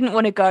before. He didn't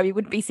want to go. He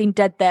wouldn't be seen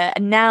dead there.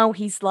 And now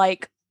he's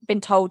like been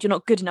told, you're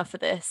not good enough for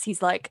this.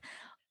 He's like,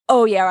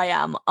 oh yeah, I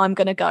am. I'm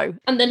going to go.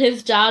 And then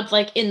his dad's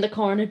like in the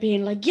corner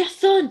being like, yes,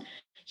 son,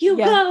 you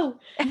go.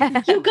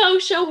 You go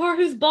show her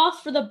who's boss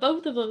for the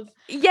both of us.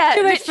 Yeah,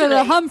 do it for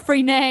the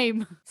Humphrey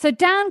name. So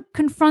Dan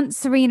confronts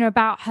Serena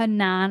about her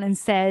nan and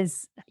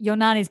says, your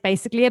nan is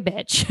basically a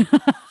bitch.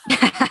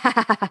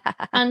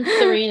 And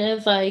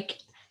Serena's like,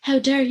 how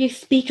dare you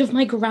speak of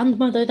my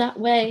grandmother that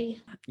way?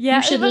 Yeah,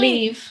 you should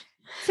leave.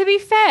 To be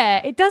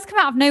fair, it does come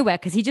out of nowhere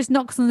because he just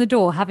knocks on the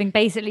door, having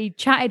basically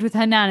chatted with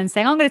her nan and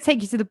saying, I'm going to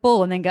take you to the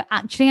ball, and then go,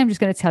 actually, I'm just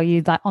going to tell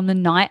you that on the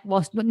night,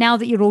 now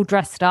that you're all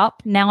dressed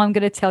up, now I'm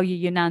going to tell you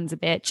your nan's a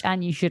bitch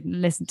and you shouldn't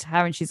listen to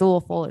her and she's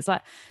awful. It's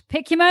like,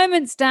 pick your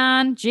moments,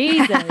 Dan.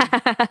 Jesus.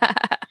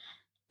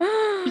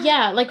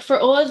 Yeah, like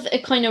for us,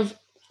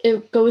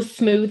 it goes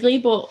smoothly,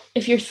 but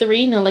if you're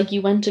Serena, like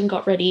you went and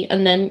got ready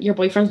and then your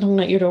boyfriend's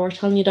knocking at your door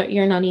telling you that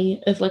your nanny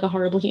is like a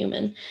horrible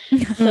human.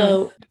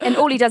 So and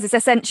all he does is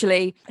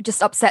essentially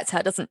just upsets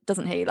her,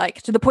 doesn't he?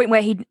 Like to the point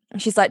where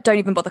she's like, don't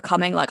even bother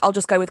coming, like I'll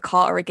just go with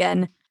Carter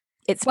again.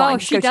 It's fine. Well,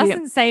 she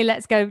doesn't say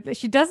let's go.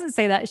 She doesn't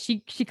say that.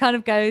 She kind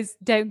of goes,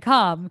 don't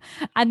come.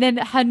 And then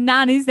her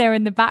nan is there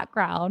in the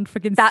background,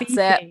 freaking That's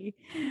Cece,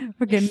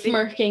 freaking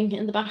smirking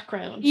in the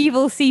background.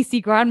 Evil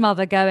Cece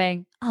grandmother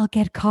going, I'll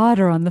get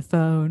Carter on the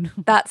phone.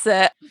 That's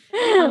it.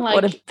 Like,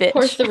 what a bitch.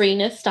 Poor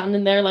Serena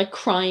standing there like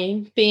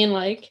crying, being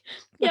like,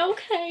 yeah,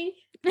 okay.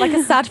 Like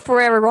a sad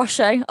Ferrero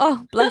Rocher.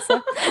 Oh, bless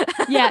her.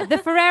 Yeah, the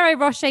Ferrero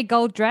Rocher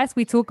gold dress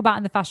we talk about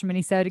in the fashion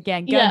mini-sode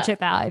again. Go and check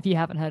that out if you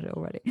haven't heard it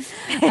already.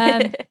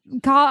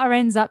 Carter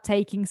ends up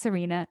taking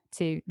Serena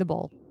to the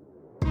ball.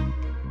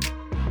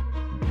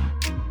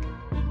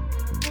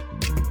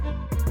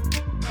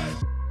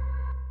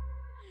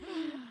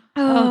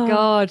 Oh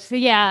God. So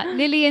yeah,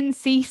 Lily and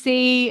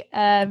Cece.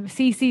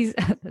 Cece's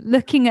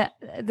looking at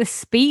the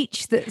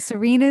speech that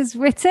Serena's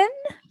written.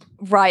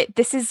 Right.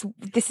 This is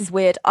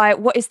weird.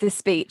 What is this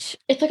speech?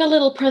 It's like a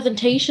little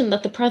presentation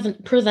that the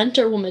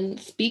presenter woman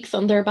speaks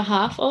on their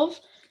behalf of.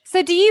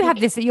 So do you have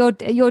this at your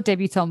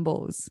debutante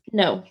balls?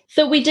 No.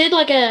 So we did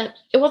it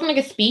wasn't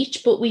like a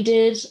speech, but we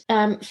did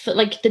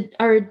so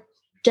our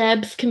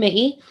Deb's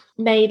committee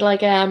made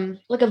like a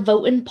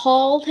voting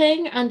poll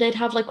thing, and they'd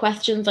have like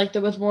questions, like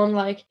there was one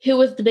like who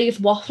was the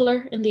biggest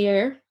waffler in the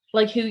air,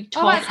 like who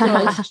talked the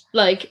most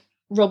like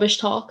rubbish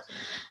talk,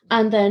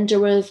 and then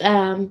there was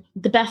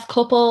the best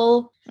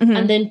couple,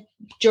 and then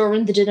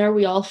during the dinner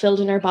we all filled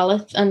in our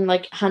ballots and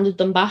like handed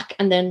them back,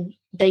 and then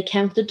they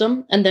counted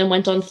them and then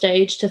went on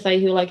stage to say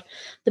who like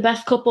the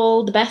best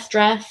couple, the best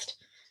dressed,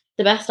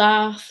 the best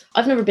ass.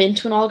 I've never been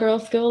to an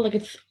all-girls school,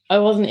 I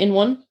wasn't in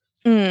one.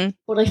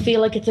 But I feel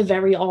like it's a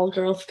very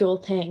all-girls school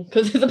thing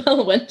because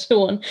Isabella went to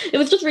one. It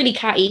was just really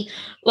catty,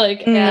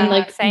 and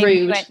like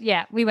rude.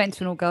 We went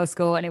to an all-girls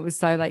school and it was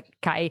so like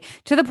catty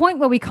to the point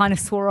where we kind of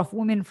swore off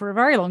women for a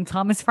very long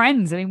time as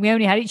friends. I mean, we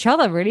only had each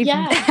other really.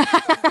 Yeah,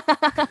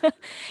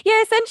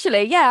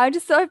 essentially. Yeah,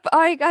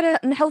 I got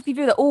a healthy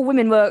view that all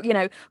women were,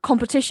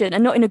 competition,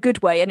 and not in a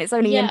good way. And it's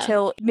only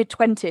until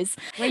mid-20s,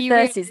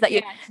 30s that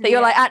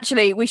you're like,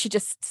 actually, we should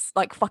just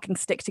like fucking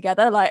stick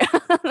together. Like,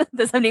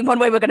 there's only one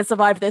way we're going to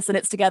survive this, and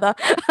it's together.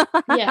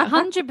 Yeah,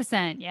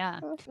 100%. Yeah,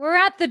 we're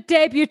at the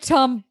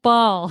debutante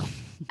ball.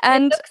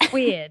 And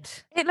weird.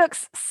 It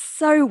looks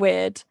so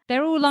weird.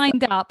 They're all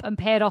lined up and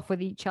paired off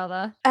with each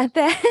other. And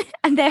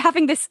they're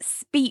having this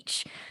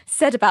speech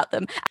said about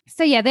them.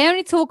 So yeah, they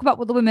only talk about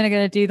what the women are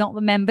going to do, not the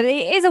men. But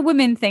it is a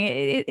women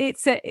thing.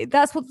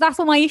 That's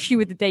what my issue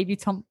with the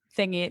debutante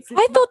thing is.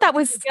 I thought that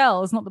was the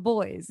girls, not the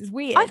boys. It's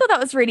weird. I thought that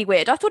was really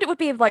weird. I thought it would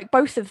be like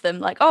both of them.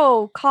 Like,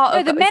 Carter.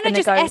 No, the men are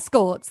just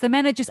escorts. The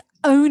men are just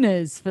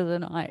owners for the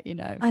night.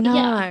 I know.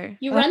 Yeah,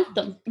 you rent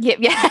them.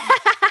 Yeah.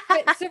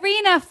 But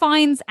Serena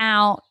finds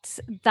out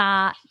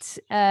that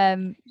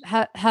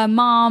her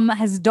mom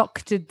has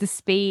doctored the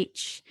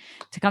speech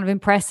to kind of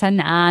impress her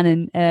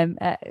nan and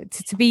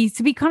to be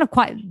kind of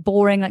quite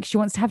boring. Like she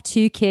wants to have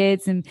 2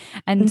 kids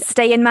and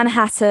stay in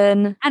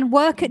Manhattan and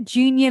work at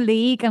Junior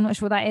League. I'm not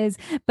sure what that is,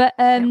 but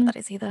I don't know what that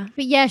is either.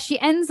 But yeah, she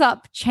ends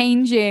up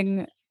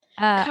changing.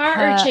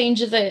 Carter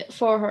changes it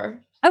for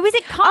her. Oh, is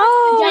it Carter?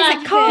 Oh,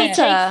 is it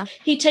Carter?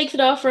 He takes it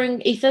off her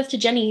and he says to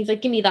Jenny, he's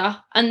like, give me that.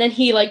 And then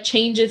he like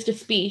changes the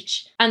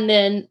speech and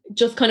then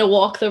just kind of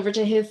walks over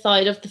to his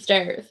side of the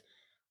stairs.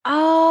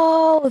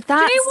 Oh,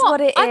 that's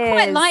what it is. I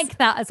quite like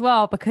that as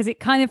well because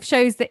it kind of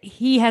shows that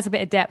he has a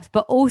bit of depth,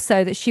 but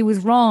also that she was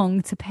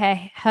wrong to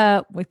pair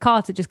her with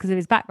Carter just because of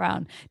his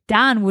background.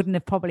 Dan wouldn't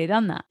have probably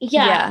done that.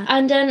 Yeah.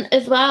 And then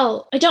as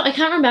well, I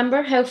can't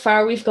remember how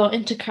far we've got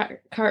into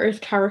Carter's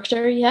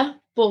character yet,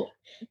 but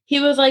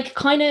he was like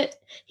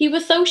he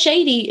was so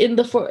shady in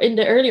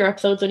the earlier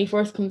episodes when he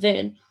first comes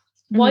in.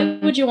 Why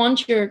would you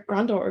want your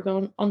granddaughter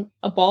going on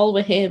a ball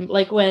with him?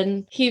 Like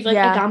when he's like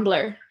a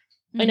gambler.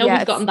 I know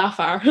he's gotten that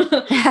far.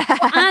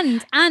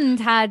 and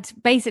had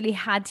basically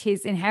had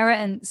his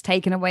inheritance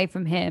taken away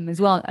from him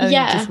as well. Only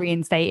just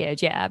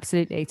reinstated. Yeah,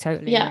 absolutely.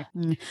 Totally. Yeah.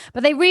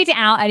 But they read it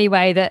out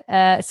anyway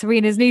that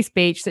Serena's new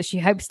speech that she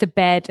hopes to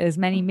bed as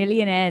many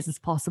millionaires as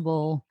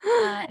possible.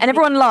 And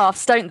everyone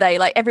laughs, don't they?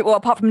 Like everyone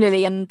apart from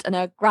Lily and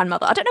her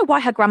grandmother. I don't know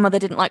why her grandmother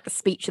didn't like the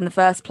speech in the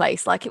first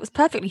place. Like it was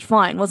perfectly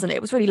fine, wasn't it?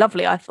 It was really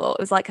lovely, I thought.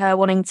 It was like her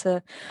wanting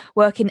to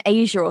work in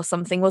Asia or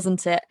something,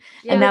 wasn't it?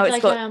 Yeah, and now it's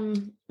like, got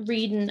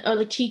reading or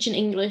like teaching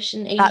English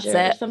in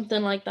Asia or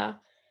something like that.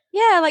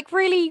 Yeah, like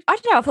really, I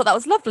don't know, I thought that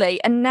was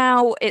lovely. And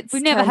now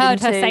we've never heard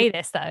her say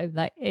this though,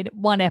 like in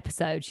one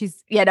episode.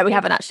 We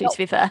haven't actually, to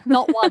be fair.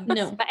 Not once.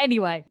 No. But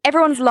anyway.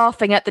 Everyone's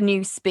laughing at the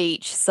new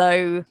speech,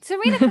 so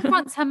Serena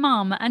confronts her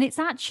mum and it's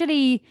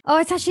actually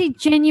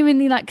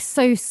genuinely like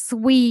so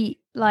sweet.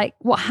 Like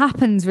what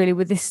happens really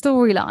with this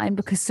storyline,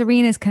 because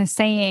Serena's kind of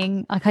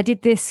saying like, I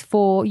did this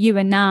for you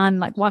and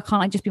Nan, like why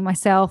can't I just be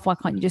myself, why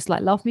can't you just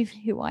like love me for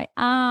who I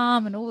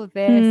am and all of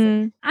this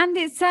and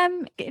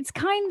it's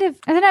kind of,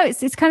 I don't know,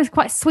 it's kind of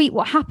quite sweet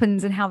what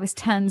happens and how this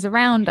turns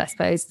around, I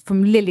suppose,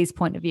 from Lily's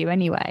point of view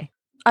anyway.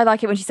 I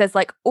like it when she says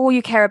like all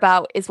you care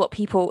about is what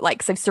people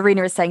like, so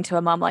Serena is saying to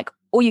her mum like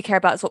all you care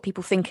about is what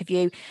people think of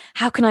you.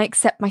 How can I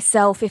accept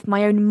myself if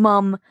my own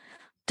mum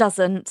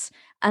doesn't?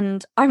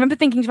 And I remember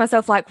thinking to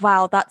myself, like,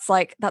 wow, that's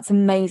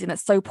amazing.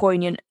 That's so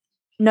poignant.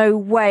 No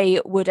way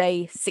would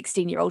a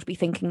 16-year-old be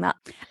thinking that.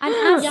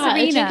 And Serena,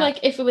 I think like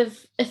if it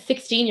was a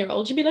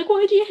 16-year-old, you'd be like,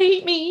 why do you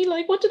hate me?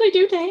 Like, what did I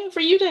do for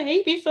you to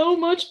hate me so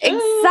much?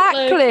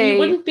 Exactly. Like, you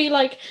wouldn't be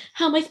like,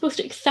 how am I supposed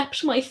to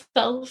accept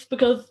myself?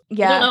 Because I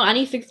don't know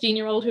any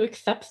 16-year-old who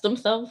accepts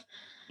themselves.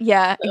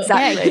 Yeah, so.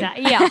 exactly.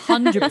 Yeah,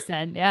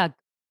 100%. Yeah.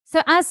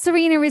 So as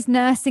Serena is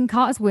nursing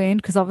Carter's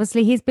wound, because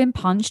obviously he's been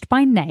punched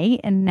by Nate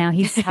and now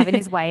he's having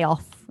his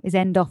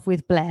end off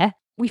with Blair.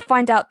 We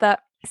find out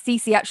that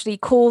Cece actually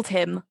called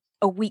him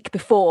a week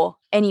before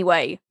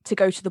anyway to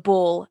go to the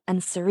ball.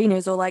 And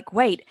Serena's all like,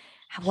 wait,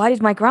 why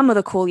did my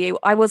grandmother call you?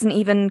 I wasn't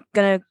even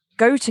going to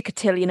go to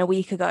Cotillion a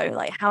week ago.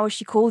 Like, how has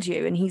she called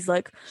you? And he's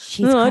like,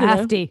 she's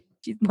crafty.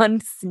 She's one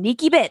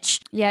sneaky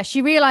bitch. Yeah,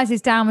 she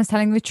realizes Dan was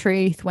telling the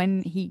truth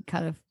when he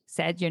kind of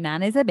said your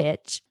nan is a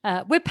bitch.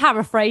 We're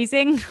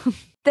paraphrasing.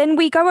 Then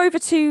we go over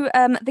to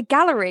the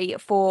gallery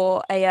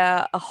for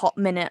a hot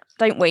minute,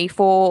 don't we,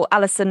 for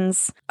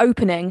Alison's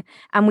opening.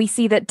 And we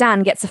see that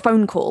Dan gets a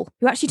phone call,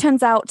 who actually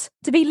turns out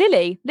to be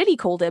Lily. Lily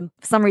called him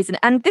for some reason.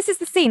 And this is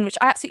the scene which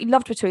I absolutely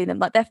loved between them.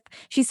 Like,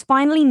 she's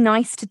finally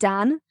nice to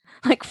Dan,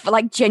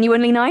 like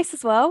genuinely nice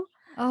as well.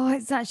 Oh,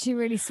 it's actually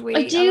really sweet.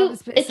 I do.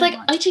 It's so like,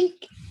 much. I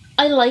think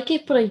I like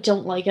it, but I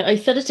don't like it. I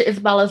said it to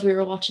Isabel as we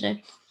were watching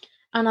it.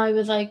 And I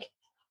was like,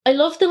 I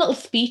love the little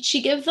speech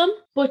she gives them,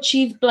 but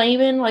she's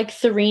blaming like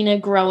Serena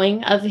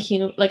growing as a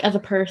human, like as a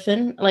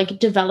person, like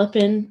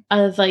developing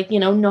as like, you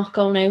know, not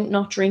going out,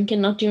 not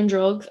drinking, not doing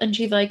drugs. And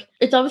she's like,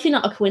 it's obviously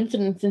not a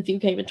coincidence since you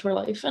came into her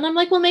life. And I'm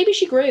like, well, maybe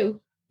she grew.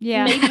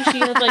 Yeah. Maybe she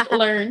has like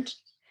learned.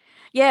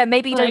 Yeah,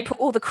 maybe you don't put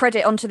all the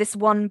credit onto this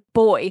one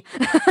boy,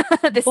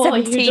 this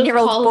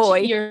 17-year-old boy.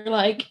 You're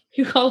like,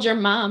 who called your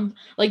mom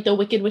like the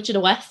Wicked Witch of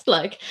the West?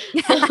 Like,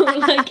 so,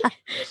 like,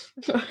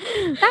 that's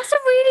a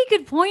really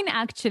good point,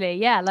 actually.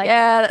 Yeah, like,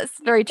 yeah,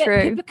 that's very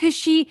true. Because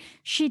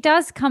she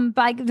does come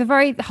back.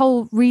 The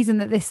whole reason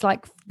that this,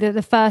 like,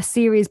 the first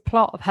series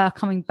plot of her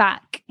coming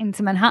back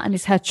into Manhattan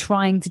is her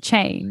trying to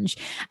change.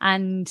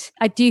 And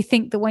I do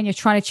think that when you're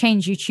trying to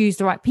change, you choose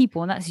the right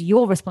people, and that's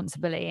your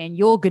responsibility and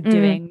your good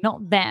doing,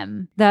 not them.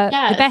 The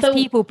best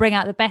people bring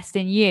out the best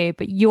in you,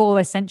 but you're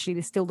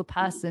essentially still the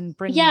person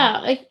bringing.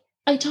 Yeah,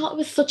 I thought it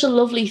was such a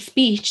lovely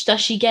speech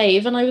that she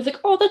gave, and I was like,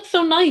 oh, that's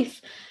so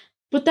nice.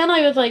 But then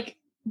I was like,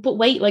 but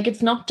wait, like,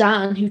 it's not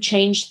Dan who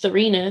changed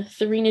Serena.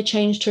 Serena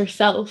changed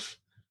herself.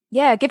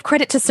 Yeah, give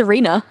credit to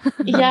Serena.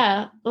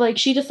 Yeah, like,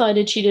 she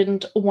decided she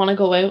didn't want to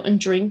go out and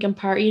drink and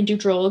party and do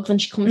drugs,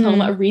 and she comes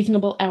home at a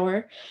reasonable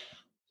hour.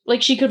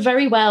 Like, she could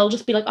very well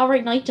just be like, all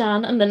right, night,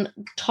 Dan, and then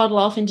toddle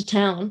off into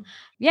town.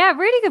 Yeah,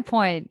 really good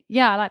point.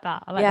 Yeah, I like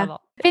that. I like that a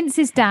lot.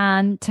 Vinces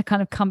Dan to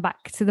kind of come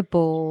back to the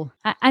ball.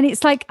 And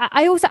it's like,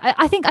 I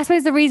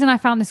suppose the reason I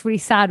found this really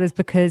sad was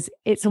because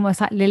it's almost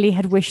like Lily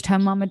had wished her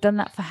mum had done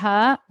that for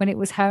her when it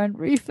was her and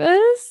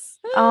Rufus.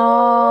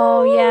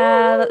 Oh,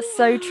 yeah, that's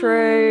so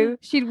true.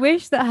 She'd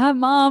wish that her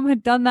mom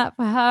had done that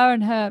for her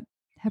and her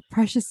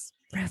precious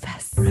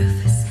Rufus.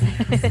 Rufus,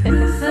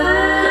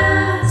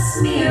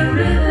 me a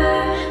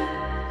river.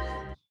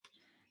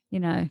 You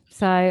know,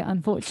 so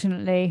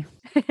unfortunately.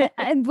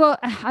 And well,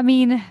 I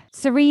mean,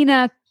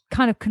 Serena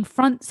kind of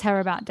confronts her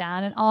about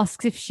Dan and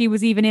asks if she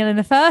was even ill in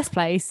the first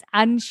place.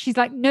 And she's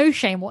like, no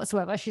shame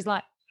whatsoever. She's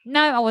like,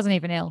 no, I wasn't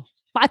even ill,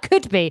 but I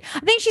could be. I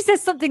think she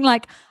says something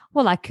like,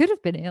 well, I could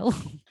have been ill.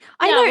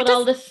 I know, with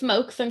all the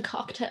smokes and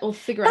cocktails,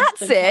 cigarettes.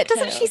 That's it.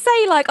 Cocktails. Doesn't she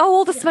say like, oh,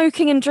 all the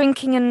smoking and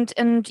drinking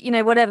and you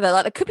know, whatever,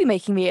 like, that could be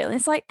making me ill? And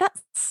it's like,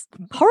 that's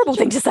a horrible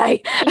thing to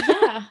say.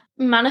 Yeah,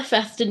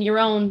 manifesting your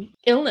own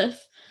illness.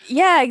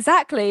 Yeah,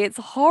 exactly. It's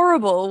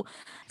horrible.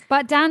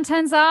 But Dan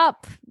turns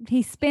up.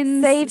 He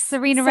saves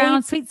Serena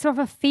around, sweeps her off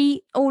her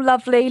feet. Oh,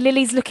 lovely.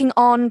 Lily's looking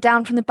on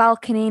down from the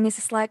balcony and is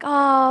just like,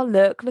 oh,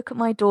 look at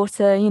my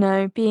daughter, you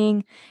know,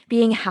 being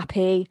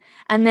happy.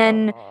 And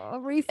then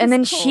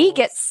she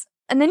gets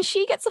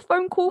a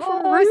phone call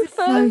from Rufus.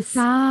 So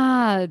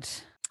sad.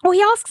 Well,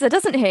 he asks her,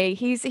 doesn't he?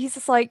 He's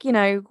just like, you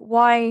know,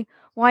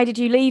 why did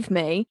you leave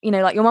me? You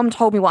know, like, your mum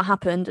told me what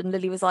happened. And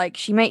Lily was like,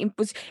 Lily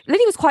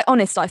was quite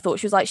honest, I thought.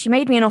 She was like, she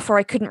made me an offer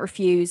I couldn't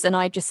refuse. And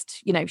I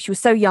just, you know, she was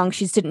so young,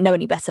 she just didn't know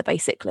any better,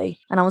 basically.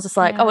 And I was just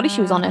like, oh, at least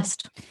she was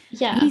honest.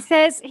 Yeah. He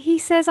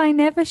says, I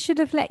never should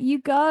have let you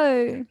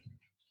go.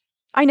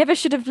 I never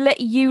should have let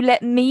you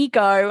let me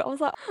go. I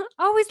was like,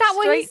 oh, is that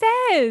what he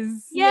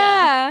says?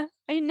 Yeah.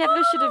 I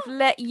never should have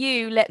let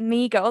you let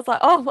me go. I was like,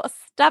 oh, what a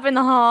stab in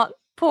the heart.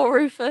 Poor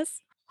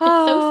Rufus. It's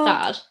so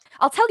sad.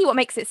 I'll tell you what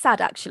makes it sad,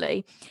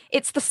 actually.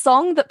 It's the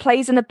song that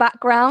plays in the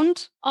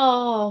background.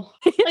 Oh,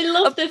 I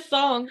love this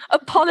song.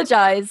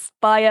 Apologize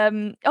by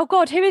oh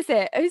God, who is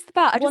it? Who's the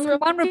band? One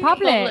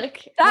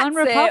Republic. That's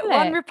it.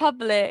 One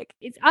Republic.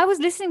 I was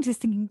listening to this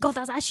thinking, God,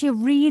 that's actually a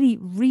really,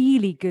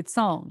 really good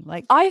song.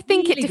 Like, I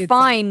think really it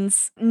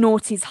defines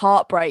Naughty's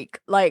heartbreak.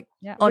 Like,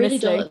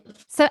 honestly. Really does.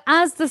 So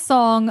as the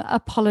song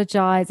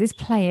Apologize is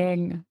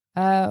playing,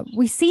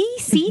 we see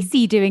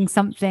Cece doing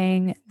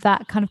something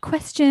that kind of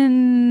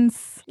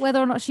questions whether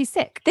or not she's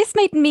sick. This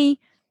made me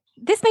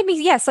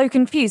so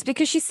confused,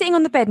 because she's sitting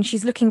on the bed and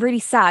she's looking really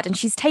sad and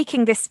she's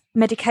taking this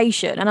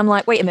medication, and I'm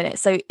like, wait a minute,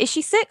 so is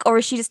she sick or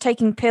is she just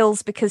taking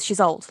pills because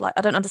she's old? Like,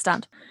 I don't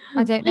understand.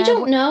 I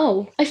don't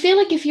know. I feel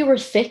like if you were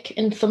sick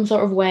in some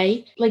sort of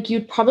way, like,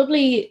 you'd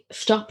probably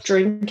stop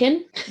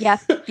drinking. Yeah,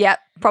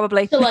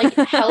 probably. To like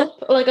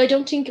help. Like, I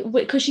don't think,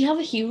 because she has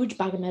a huge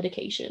bag of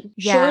medication.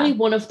 Yeah. Surely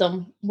one of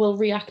them will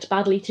react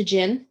badly to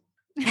gin.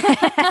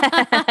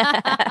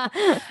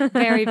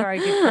 Very, very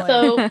good point.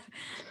 So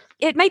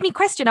it made me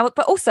question,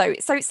 but also,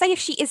 so say if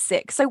she is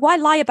sick, so why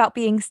lie about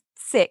being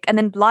sick and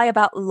then lie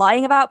about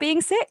lying about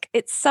being sick?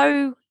 It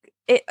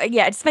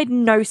just made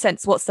no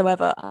sense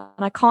whatsoever, and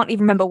I can't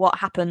even remember what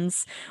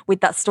happens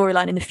with that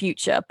storyline in the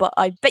future, but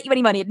I bet you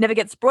any money it never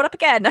gets brought up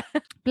again.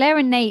 Blair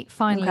and Nate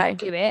finally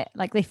do it,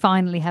 like, they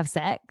finally have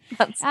sex.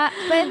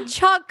 When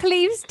Chuck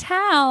leaves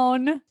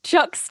town.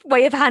 Chuck's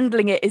way of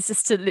handling it is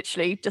just to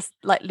literally just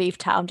like leave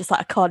town, just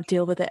like I can't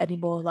deal with it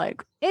anymore.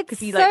 Like it's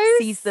he so like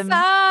sees them.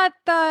 Sad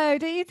though.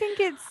 Don't you think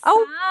it's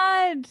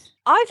sad?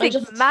 I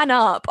think man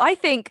up. I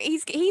think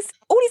he's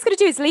all he's gonna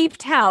do is leave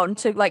town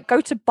to like go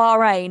to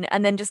Bahrain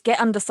and then just get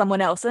under someone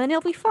else and then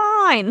he'll be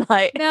fine.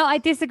 Like no, I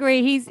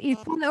disagree. He's a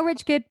little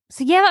rich kid.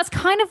 So yeah, that's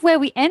kind of where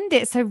we end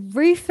it. So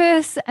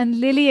Rufus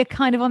and Lily are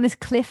kind of on this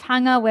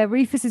cliffhanger where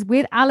Rufus is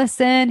with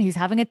Alison, who's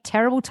having a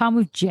terrible time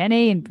with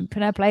Jenny and put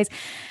in her place,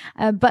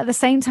 but at the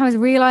same time is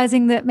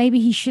realizing that maybe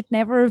he should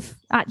never have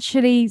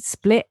actually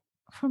split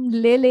from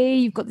Lily.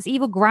 You've got this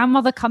evil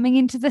grandmother coming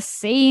into the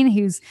scene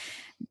who's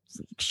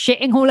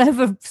shitting all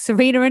over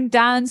Serena and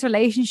Dan's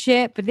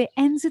relationship, but it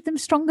ends with them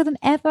stronger than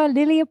ever.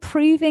 Lily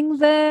approving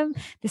them.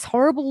 This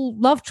horrible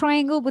love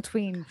triangle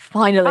between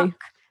finally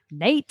Chuck,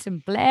 Nate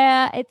and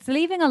Blair. It's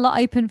leaving a lot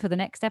open for the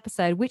next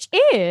episode, which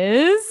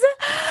is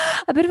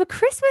a bit of a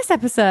Christmas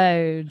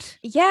episode.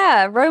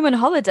 Yeah, Roman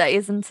holiday,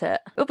 isn't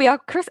it? It'll be a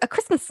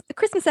Christmas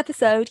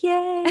episode.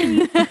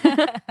 Yay!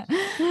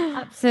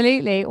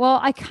 Absolutely. Well,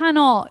 I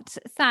cannot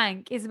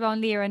thank Isabel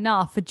and Leah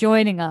enough for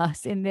joining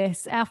us in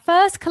this, our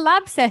first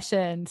collab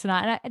session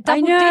tonight.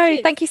 I know.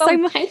 Thank you so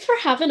much. Thanks for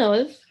having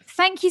us.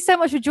 Thank you so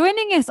much for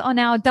joining us on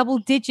our double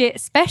digit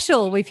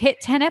special. We've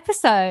hit 10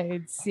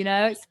 episodes. You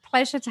know, it's a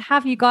pleasure to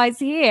have you guys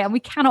here and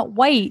we cannot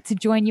wait to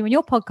join you in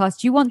your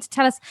podcast. Do you want to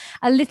tell us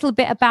a little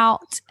bit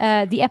about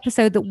the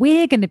episode that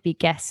we're going to be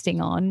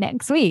guesting on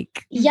next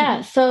week?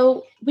 Yeah,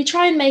 so we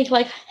try and make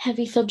like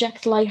heavy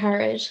subjects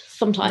lighthearted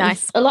sometimes.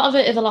 Nice. A lot of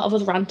it is a lot of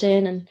us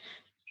ranting and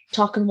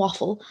talking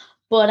waffle.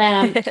 But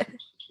the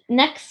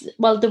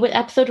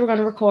episode we're going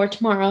to record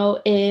tomorrow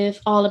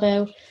is all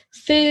about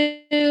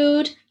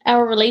food,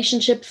 our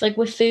relationships like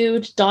with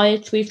food,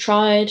 diets we've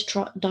tried,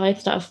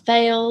 diets that have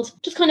failed,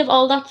 just kind of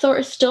all that sort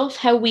of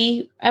stuff,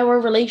 our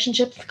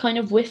relationships kind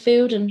of with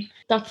food and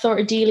that sort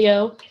of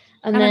dealio.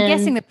 And then, I'm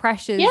guessing the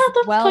pressures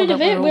that's kind of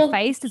that it. We're all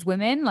faced as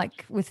women,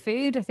 like with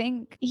food, I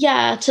think.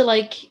 Yeah, to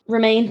like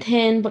remain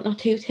thin but not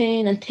too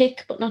thin and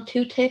thick but not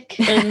too thick.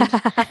 And,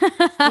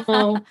 you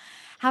know,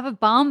 have a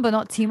bum, but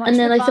not too much. And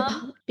then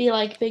be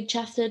like big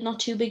chested, not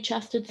too big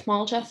chested,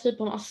 small chested,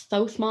 but not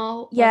so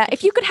small. Yeah,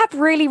 if you could have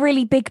really,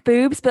 really big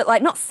boobs, but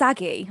like not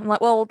saggy. I'm like,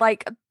 well,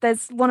 like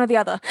there's one or the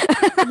other.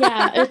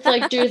 Yeah, it's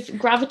like there's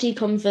gravity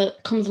comes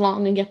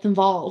along and gets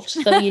involved.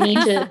 So you need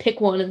to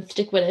pick one and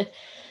stick with it.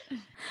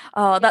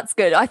 Oh, that's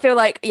good. I feel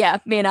like, yeah,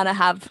 me and Anna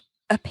have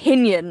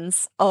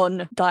opinions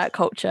on diet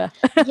culture.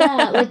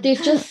 Yeah, like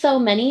there's just so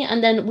many.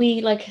 And then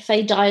we like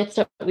say diets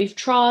that we've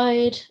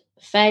tried,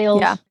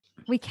 failed. Yeah.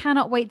 We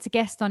cannot wait to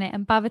guest on it.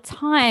 And by the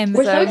time...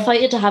 We're so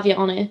excited to have you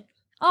on it.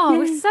 Oh,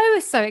 we're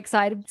so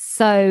excited.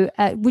 So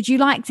would you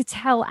like to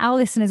tell our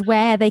listeners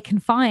where they can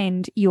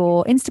find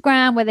your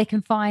Instagram, where they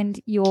can find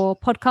your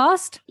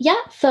podcast? Yeah,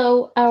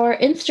 so our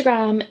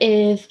Instagram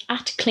is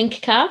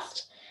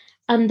 @ClinkCast.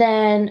 And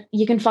then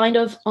you can find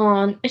us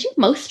on, I think,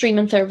 most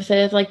streaming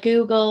services like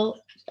Google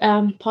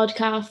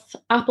Podcasts,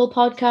 Apple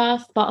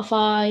Podcasts,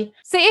 Spotify.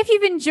 So if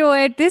you've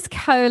enjoyed this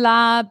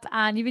collab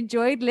and you've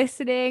enjoyed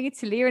listening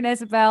to Leah and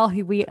Isabel,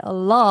 who we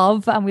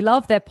love, and we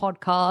love their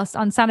podcast,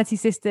 Unsanity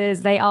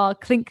Sisters, they are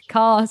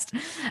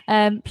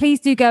Clinkcast. Please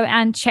do go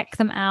and check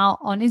them out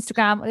on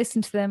Instagram,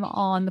 listen to them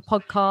on the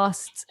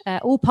podcast,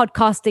 all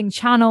podcasting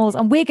channels,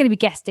 and we're going to be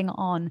guesting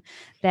on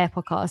their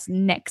podcast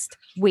next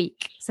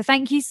week. So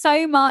thank you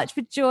so much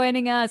for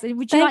joining us. And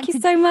thank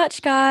you so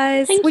much,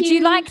 guys. Would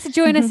you like to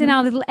join us in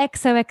our little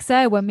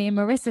XOXO when me and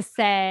Marissa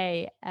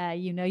say,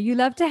 you know you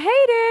love to hate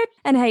it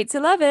and hate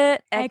to love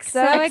it.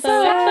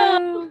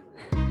 XOXO.